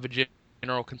lot, so I have a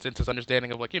general consensus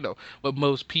understanding of like what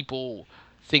most people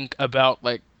think about,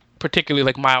 like particularly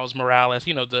like Miles Morales,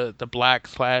 the black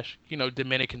slash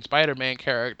Dominican Spider-Man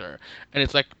character, and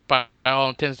it's like by all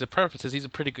intents and purposes he's a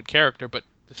pretty good character, but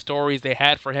the stories they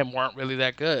had for him weren't really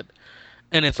that good.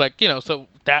 And it's like so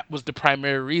that was the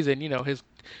primary reason his,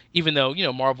 even though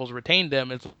Marvel's retained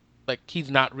him, it's like he's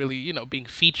not really being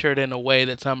featured in a way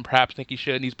that some perhaps think he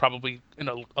should, and he's probably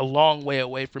a long way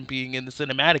away from being in the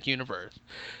cinematic universe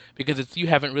because it's you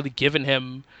haven't really given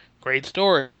him great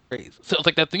stories. So it's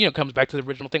like that thing comes back to the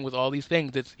original thing with all these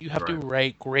things. It's you have to Right.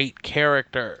 write great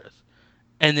characters,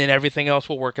 and then everything else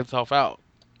will work itself out.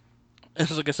 And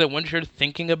so, like I said, once you're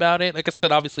thinking about it, like I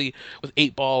said, obviously with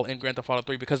Eight Ball and Grand Theft Auto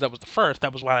 3, because that was the first,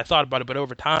 that was why I thought about it. But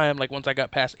over time, like once I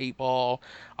got past Eight Ball,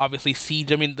 obviously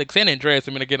Siege. I mean, like San Andreas.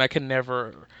 I mean, again, I can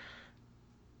never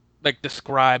like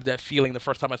describe that feeling the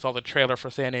first time I saw the trailer for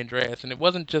San Andreas, and it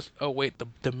wasn't just oh wait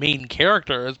the main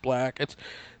character is black. It's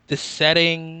the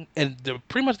setting and the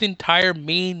pretty much the entire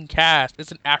main cast.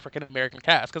 It's an African American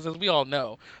cast because as we all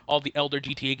know, all the elder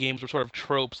GTA games were sort of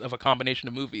tropes of a combination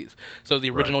of movies. So the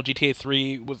Right. original GTA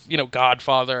 3 was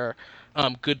Godfather,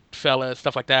 Goodfellas,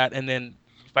 stuff like that, and then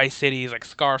Vice City is like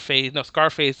Scarface. No,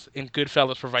 Scarface and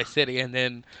Goodfellas for Vice City, and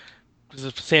then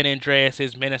San Andreas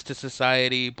is Menace to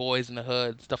Society, Boys in the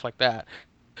Hood, stuff like that.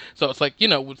 So it's like,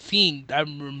 with seeing, I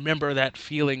remember that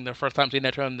feeling the first time seeing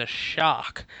that trailer and the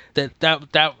shock that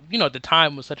at the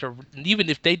time was such a, even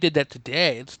if they did that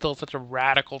today, it's still such a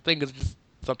radical thing. It's just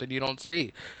something you don't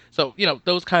see. So,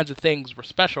 those kinds of things were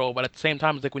special, but at the same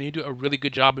time, it's like when you do a really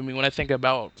good job. I mean, when I think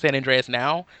about San Andreas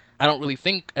now, I don't really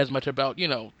think as much about,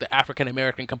 the African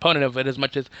American component of it as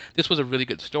much as this was a really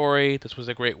good story. This was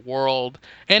a great world.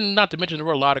 And not to mention, there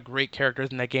were a lot of great characters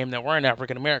in that game that weren't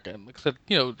African American. Like I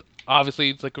said, obviously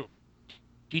it's like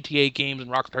GTA games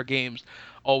and Rockstar games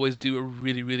always do a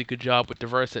really really good job with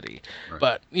diversity. Right.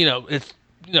 But it's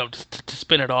just to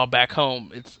spin it all back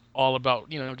home, it's all about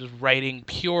just writing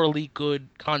purely good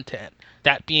content.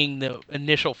 That being the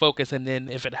initial focus, and then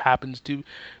if it happens to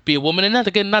be a woman, and that's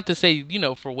again not to say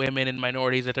for women and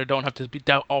minorities that there don't have to be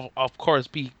that of course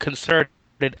be concerted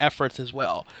efforts as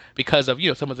well because of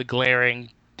some of the glaring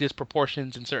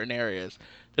disproportions in certain areas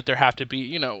that there have to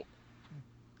be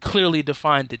clearly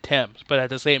defined attempts, but at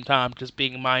the same time, just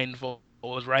being mindful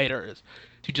as writers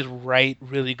to just write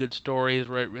really good stories,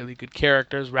 write really good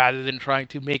characters, rather than trying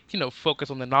to make focus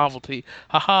on the novelty.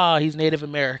 Haha, he's Native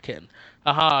American.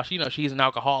 Haha, she's an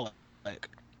alcoholic. Like,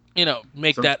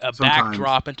 make that a Sometimes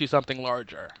backdrop into something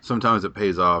larger. sometimes it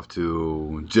pays off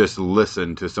to just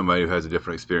listen to somebody who has a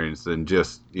different experience than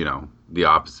just the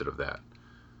opposite of that.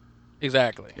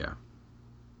 Exactly. Yeah.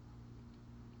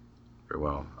 Very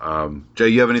well. Jay,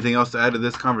 you have anything else to add to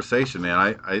this conversation, man?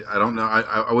 I don't know.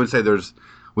 I would say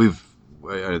we've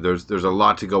there's a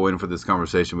lot to go in for this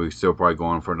conversation. We could still probably go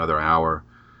on for another hour.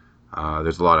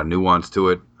 There's a lot of nuance to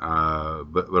it,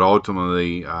 but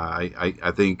ultimately,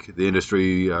 I think the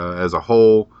industry as a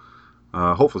whole,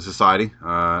 hopefully society,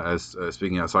 as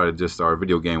speaking outside of just our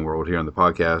video game world here on the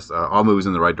podcast, all moves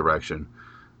in the right direction.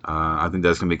 I think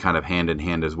that's going to be kind of hand in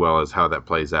hand as well as how that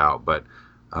plays out. But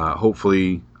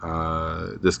hopefully,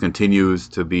 this continues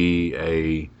to be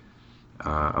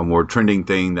a more trending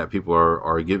thing that people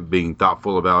are being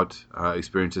thoughtful about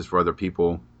experiences for other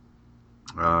people.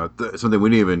 Something we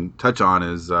didn't even touch on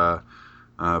is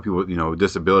people, with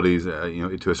disabilities,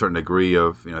 to a certain degree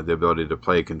of, the ability to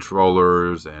play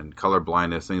controllers and color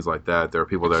blindness, things like that. There are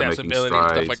people that are making Accessibility and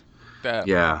stuff like strides. that.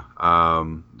 Yeah,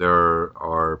 there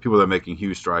are people that are making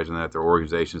huge strides in that. There are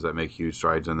organizations that make huge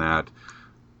strides in that.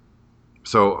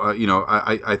 So,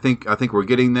 I think we're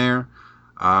getting there.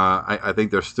 I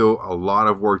think there's still a lot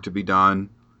of work to be done.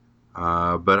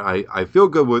 But I feel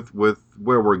good with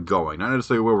where we're going, not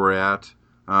necessarily where we're at.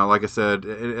 Like I said,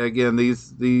 again,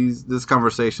 this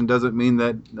conversation doesn't mean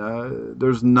that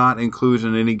there's not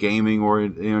inclusion in any gaming or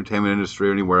entertainment industry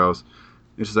or anywhere else.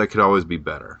 It's just that could always be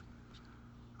better.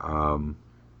 Um,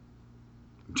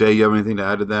 Jay, you have anything to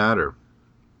add to that, or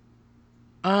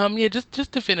Yeah,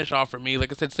 just to finish off for me,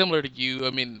 like I said, similar to you, I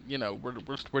mean,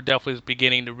 we're definitely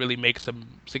beginning to really make some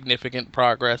significant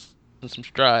progress and some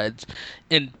strides.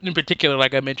 And in particular,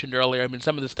 like I mentioned earlier, I mean,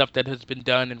 some of the stuff that has been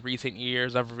done in recent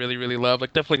years, I've really, really loved.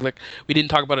 Like definitely, like we didn't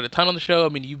talk about it a ton on the show. I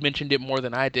mean, you mentioned it more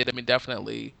than I did. I mean,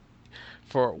 definitely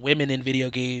for women in video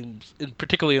games, and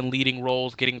particularly in leading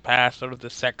roles, getting past sort of the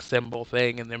sex symbol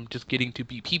thing and them just getting to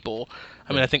be people.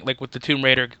 I mean, Yeah. I think like with the Tomb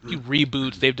Raider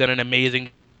reboots, they've done an amazing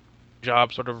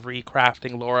job sort of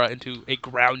recrafting Laura into a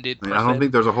grounded I mean, I don't think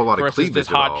person there's a whole lot of versus this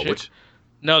cleavage at hot all, chick. which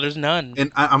No, there's none and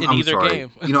in I'm either sorry.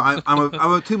 game. You know, I'm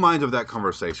of two minds of that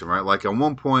conversation, right? Like at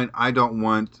one point, I don't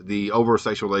want the over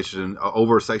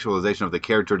sexualization of the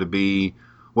character to be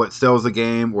what sells the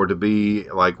game, or to be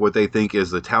like what they think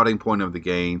is the touting point of the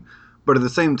game. But at the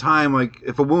same time, like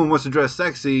if a woman wants to dress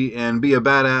sexy and be a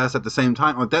badass at the same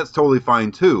time, like that's totally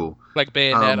fine too. Like Um,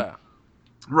 Bayonetta.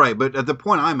 Right, but at the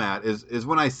point I'm at is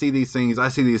when I see these things,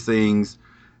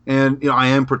 and you know I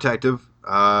am protective.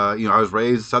 You know, I was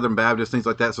raised Southern Baptist, things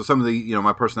like that. So some of the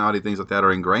my personality, things like that,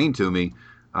 are ingrained to me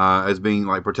as being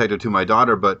like protective to my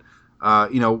daughter. But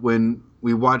when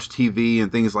we watch TV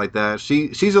and things like that,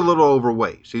 she's a little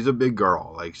overweight. She's a big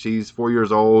girl, like she's 4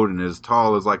 years old and as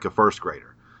tall as like a first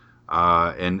grader.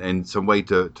 And some weight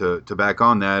to back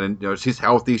on that, and she's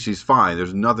healthy, she's fine.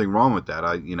 There's nothing wrong with that.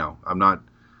 I'm not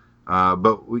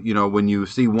but when you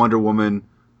see Wonder Woman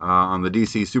on the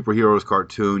DC superheroes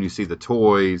cartoon, you see the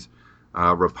toys,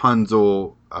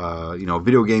 Rapunzel,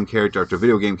 video game character after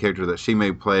video game character that she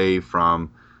may play from.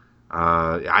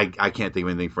 I can't think of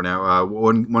anything for now.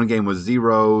 One game was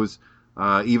Zeros.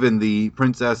 Even the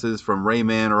princesses from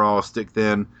Rayman are all stick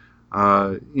thin.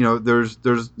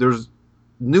 There's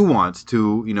nuance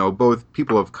to both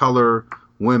people of color,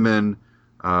 women,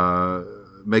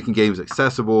 making games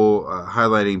accessible,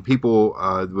 highlighting people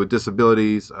with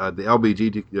disabilities, the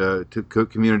LBGT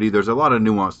community. There's a lot of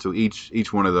nuance to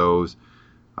each one of those.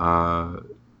 Uh,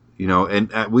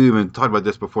 and we even talked about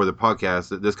this before the podcast,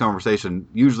 that this conversation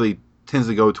usually tends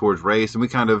to go towards race, and we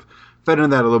kind of fed into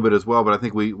that a little bit as well. But I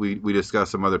think we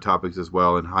discussed some other topics as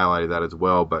well and highlighted that as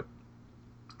well. But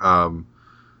um,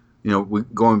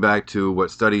 going back to what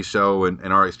studies show, and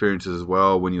our experiences as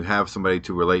well, when you have somebody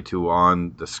to relate to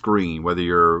on the screen, whether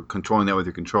you're controlling that with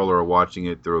your controller or watching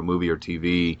it through a movie or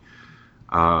TV,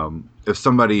 if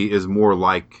somebody is more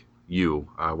like you,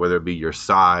 whether it be your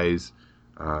size,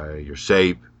 your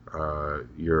shape,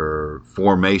 your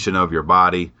formation of your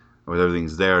body, whether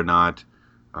everything's there or not,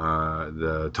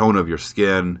 the tone of your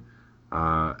skin,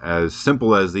 as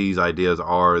simple as these ideas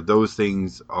are, those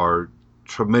things are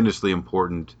tremendously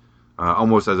important,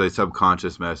 almost as a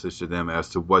subconscious message to them as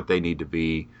to what they need to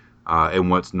be, and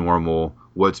what's normal,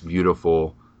 what's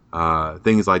beautiful,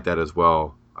 things like that as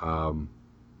well.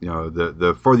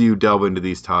 The further you delve into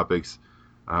these topics,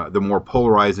 the more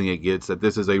polarizing it gets. That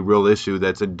this is a real issue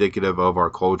that's indicative of our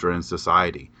culture and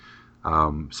society.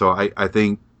 So I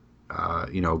think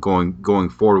going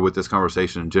forward with this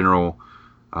conversation in general,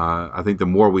 I think the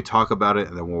more we talk about it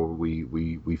and the more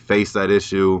we face that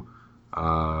issue,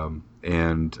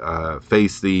 and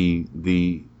face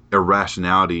the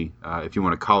irrationality, if you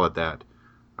want to call it that.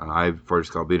 I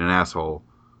first call it being an asshole,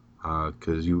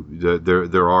 because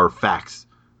there are facts,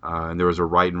 and there is a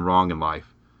right and wrong in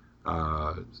life.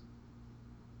 Uh,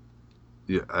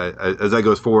 yeah, as that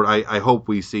goes forward, I hope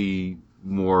we see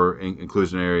more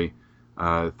inclusionary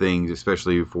things,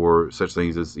 especially for such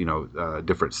things as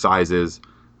different sizes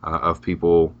of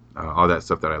people, all that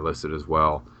stuff that I listed as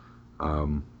well.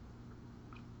 Um,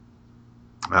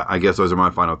 I guess those are my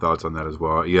final thoughts on that as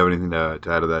well. You have anything to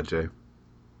add to that, Jay?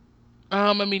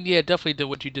 I mean, yeah, definitely did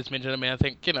what you just mentioned. I mean, I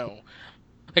think,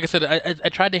 like I said, I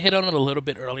tried to hit on it a little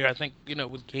bit earlier. I think,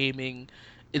 with gaming,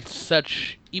 it's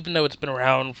such, even though it's been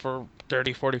around for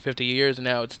 30, 40, 50 years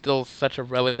now, it's still such a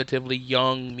relatively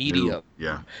young New, medium.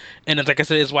 yeah, And it's like I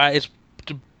said, it's why it's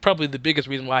probably the biggest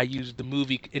reason why I use the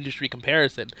movie industry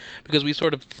comparison, because we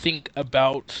sort of think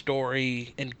about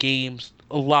story and games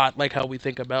a lot like how we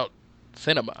think about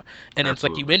cinema. And it's like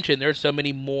you absolutely. mentioned, there's so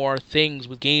many more things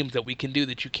with games that we can do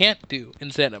that you can't do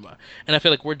in cinema. And I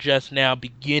feel like we're just now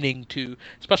beginning to,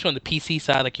 especially on the PC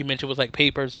side, like you mentioned, with like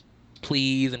Papers,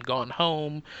 Please, and Gone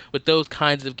Home. With those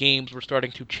kinds of games, we're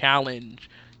starting to challenge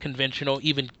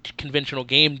even conventional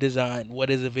game design. What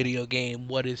is a video game?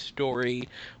 What is story?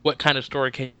 What kind of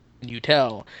story can you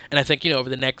tell? And I think, over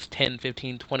the next 10,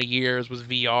 15, 20 years with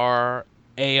VR,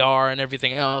 AR, and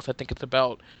everything else, I think it's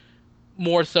about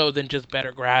more so than just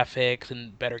better graphics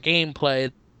and better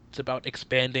gameplay. It's about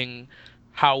expanding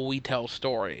how we tell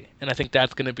story. And I think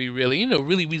that's going to be really,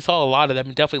 really, we saw a lot of that. I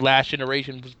mean, definitely last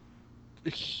generation was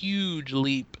a huge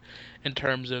leap in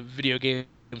terms of video game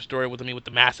story with, I mean, with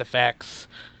the Mass Effects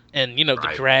and, the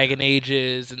Right. Yeah. Dragon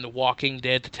Ages and the Walking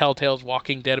Dead, the Telltale's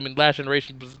Walking Dead. I mean, last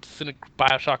generation was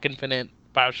BioShock Infinite.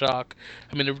 BioShock.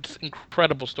 I mean, it's an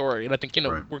incredible story, and I think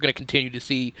Right. we're going to continue to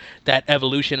see that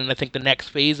evolution. And I think the next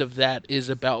phase of that is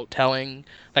about telling,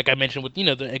 like I mentioned with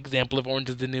the example of Orange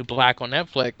is the New Black on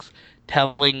Netflix,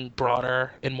 telling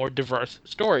broader and more diverse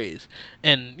stories.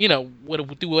 And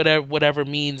do whatever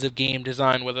means of game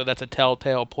design, whether that's a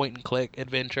telltale point and click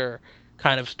adventure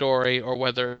kind of story, or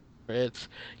whether it's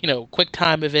quick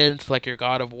time events like your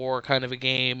God of War kind of a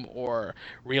game, or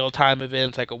real time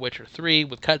events like a Witcher 3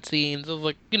 with cutscenes.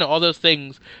 Like, all those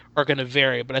things are going to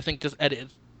vary, but I think just at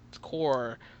its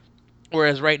core,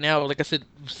 whereas right now, like I said,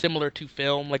 similar to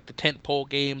film, like the tentpole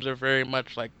games are very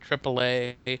much like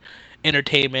AAA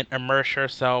entertainment, immerse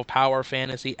yourself, power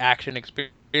fantasy, action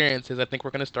experiences. I think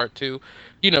we're going to start to,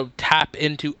 tap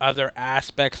into other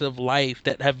aspects of life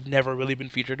that have never really been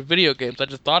featured in video games. I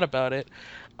just thought about it.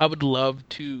 I would love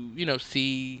to,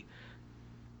 see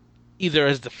either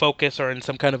as the focus or in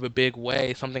some kind of a big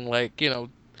way, something like,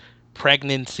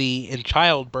 pregnancy and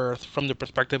childbirth from the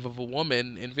perspective of a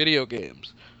woman in video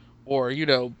games, or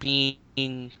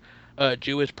being a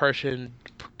Jewish person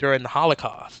during the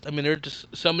Holocaust. I mean, there are just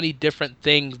so many different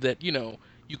things that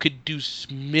you could do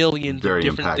millions of Very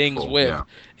different things impactful. with, Yeah.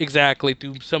 exactly,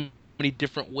 through so many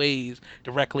different ways,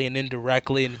 directly and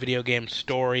indirectly, in video game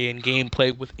story and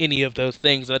gameplay with any of those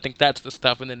things. And I think that's the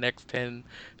stuff in the next 10,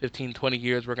 15, 20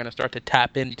 years we're going to start to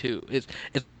tap into. It's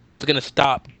going to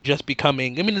stop just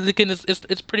becoming. I mean, again,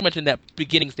 it's pretty much in that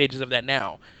beginning stages of that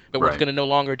now, but where it's Right. going to no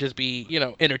longer just be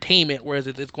entertainment, whereas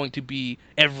it's going to be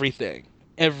everything,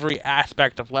 every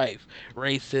aspect of life: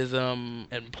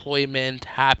 racism, employment,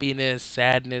 happiness,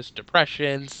 sadness,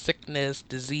 depression, sickness,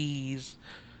 disease.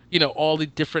 All the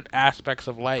different aspects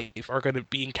of life are going to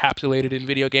be encapsulated in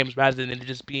video games rather than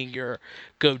just being your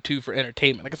go-to for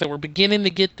entertainment. Like I said, we're beginning to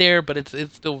get there, but it's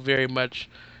still very much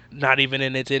not even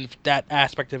in that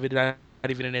aspect of it, not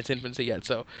even in its infancy yet.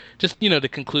 So just to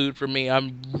conclude, for me,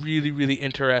 I'm really really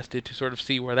interested to sort of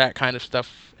see where that kind of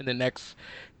stuff in the next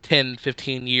 10,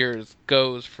 15 years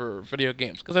goes for video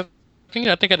games, because I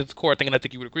think at its core, and I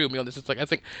think you would agree with me on this. It's like I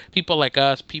think people like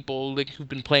us, people like who've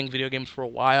been playing video games for a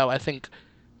while, I think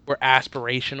we're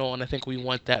aspirational, and I think we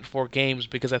want that for games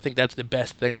because I think that's the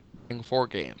best thing for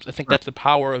games. I think Right. that's the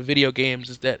power of video games.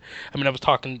 Is that, I mean, I was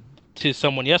talking to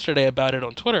someone yesterday about it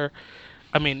on Twitter.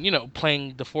 I mean,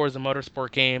 playing the Forza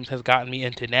Motorsport games has gotten me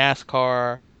into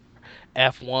NASCAR,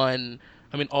 F1.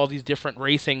 I mean, all these different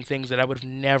racing things that I would have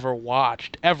never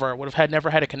watched ever, would have had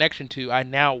never had a connection to. I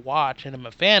now watch and am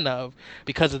a fan of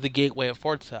because of the gateway of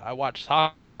Forza. I watch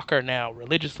soccer now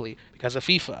religiously because of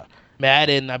FIFA.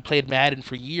 Madden, I played Madden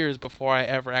for years before I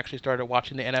ever actually started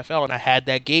watching the NFL, and I had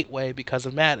that gateway because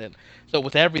of Madden. So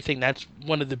with everything, that's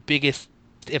one of the biggest,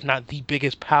 if not the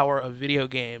biggest power of video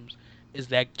games, is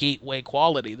that gateway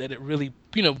quality, that it really,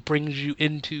 brings you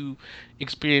into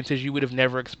experiences you would have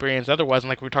never experienced otherwise. And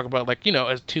like we were talking about, like,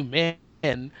 as two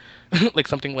men, like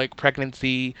something like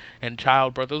pregnancy and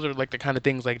childbirth, those are like the kind of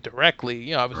things, like,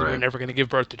 directly, obviously we're Right. never going to give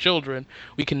birth to children.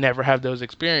 We can never have those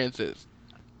experiences.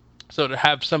 So to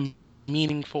have some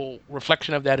meaningful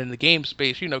reflection of that in the game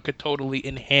space, could totally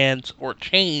enhance or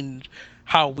change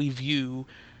how we view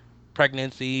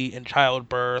pregnancy and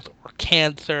childbirth, or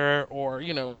cancer, or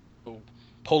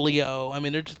polio. I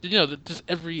mean, there's just just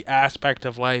every aspect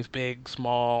of life, big,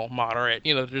 small, moderate.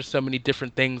 There's so many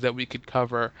different things that we could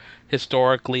cover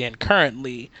historically and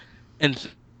currently, and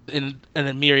in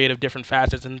a myriad of different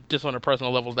facets. And just on a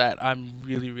personal level, that I'm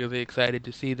really really excited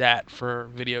to see that for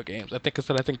video games. I think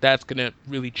that's gonna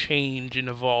really change and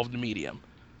evolve the medium.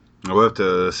 We'll have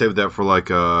to save that for like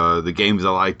the games I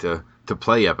like to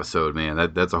play episode, man.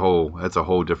 That's a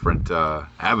whole different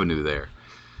avenue there.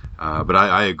 But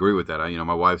I agree with that.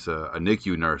 My wife's a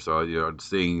NICU nurse, so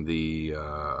seeing the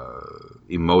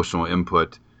emotional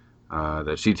input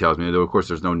that she tells me. Though of course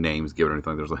there's no names given or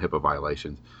anything. There's no HIPAA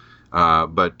violations,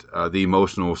 but the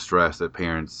emotional stress that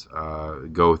parents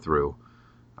go through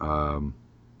um,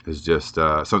 is just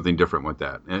something different with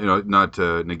that. And, not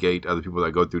to negate other people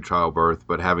that go through childbirth,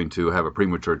 but having to have a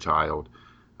premature child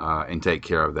and take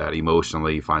care of that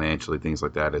emotionally, financially, things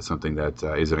like that is something that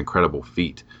is an incredible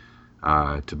feat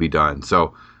to be done.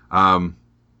 So I'm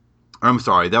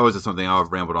sorry, that was just something I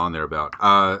rambled on there about.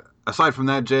 Aside from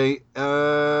that, Jay,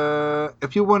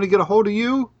 if you want to get a hold of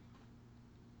you,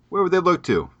 where would they look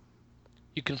to?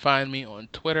 You can find me on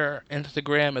Twitter,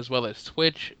 Instagram, as well as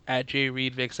Twitch at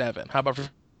jreedvic7. How about for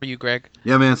you, Greg?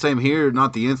 Yeah, man, same here.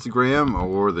 Not the Instagram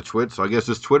or the Twitch, so I guess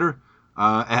just Twitter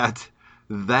at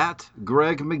that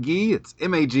Greg McGee. It's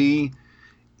MAGEE.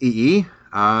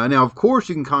 Now, of course,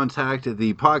 you can contact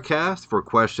the podcast for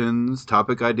questions,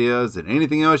 topic ideas, and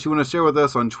anything else you want to share with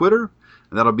us on Twitter.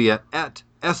 And that'll be at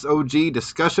SOG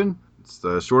Discussion. It's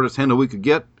the shortest handle we could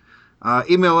get.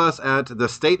 Email us at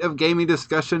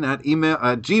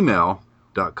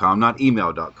thestateofgamingdiscussion@gmail.com, not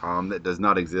email.com. That does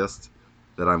not exist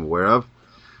that I'm aware of.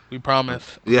 We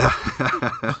promise. Yeah.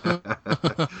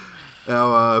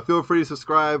 Now, feel free to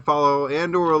subscribe, follow,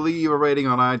 and or leave a rating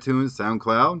on iTunes,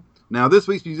 SoundCloud. Now, this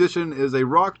week's musician is a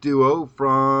rock duo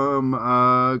from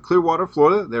Clearwater,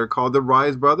 Florida. They're called the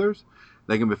Rise Brothers.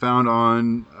 They can be found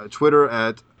on Twitter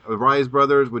at Rise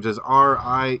Brothers, which is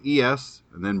RIES,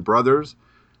 and then Brothers,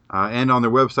 and on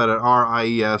their website at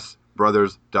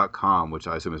riesbrothers.com, which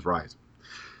I assume is Rise.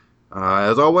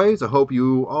 As always, I hope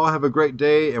you all have a great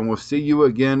day, and we'll see you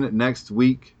again next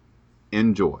week.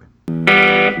 Enjoy.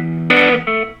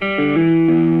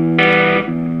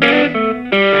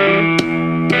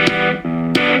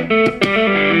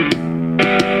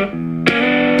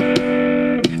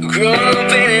 Growing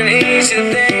up ain't an easy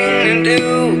thing to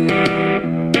do.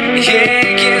 Yeah,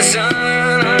 it gets harder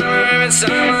and harder every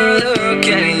time I look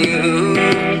at you.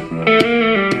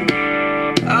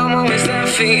 I'm always there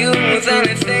for you with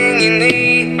anything you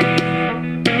need.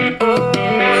 Oh,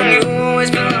 and you always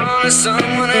belong to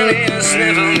someone and it's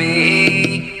never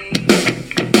me.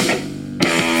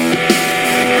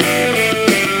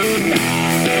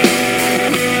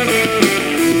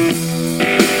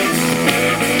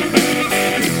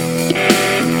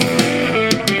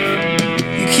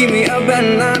 Keep me up at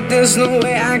night, there's no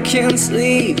way I can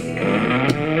sleep.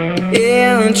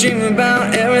 Yeah, I'm dreaming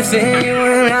about everything you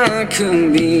and I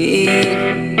could be.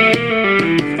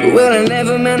 Well, I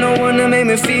never met no one to make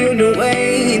me feel the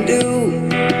way you do.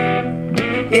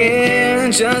 Yeah,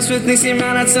 just when things seem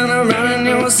right, I turn around and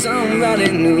there was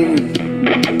somebody new.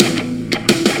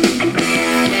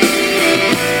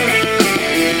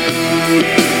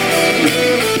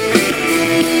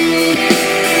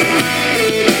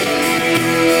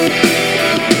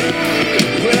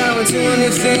 Do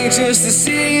anything just to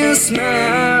see you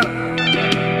smile.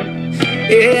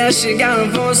 Yeah, she got a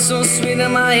voice so sweet that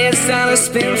my head started to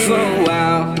spin for a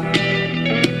while.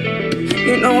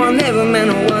 You know I never met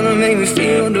no one to make me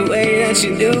feel the way that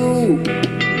you do.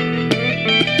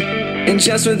 And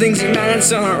just when things are right, I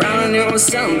turn around and there was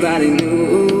somebody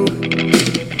new.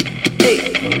 Hey.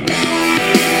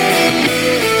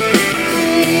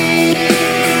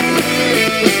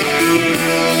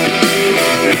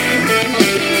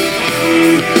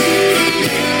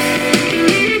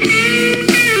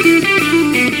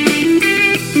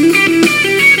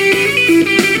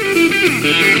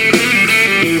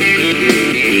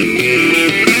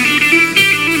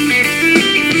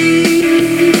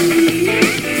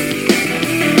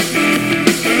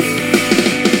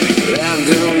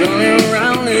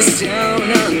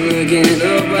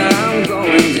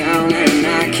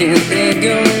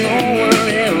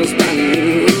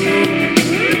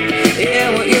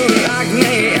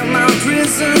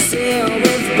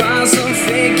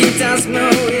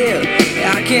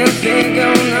 I can't think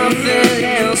of nothing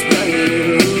else but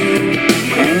you.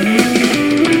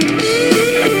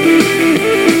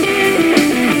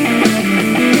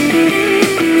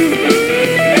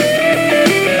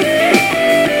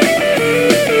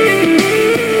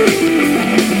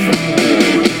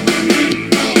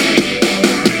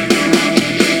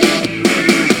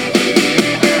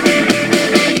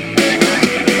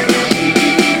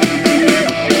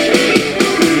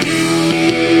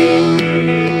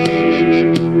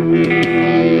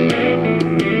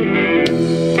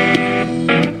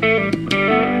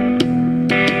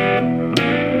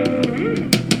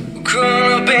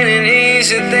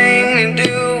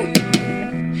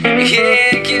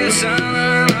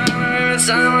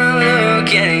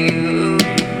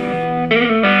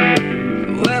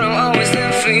 Well, I'm always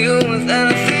there for you with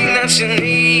anything that you need.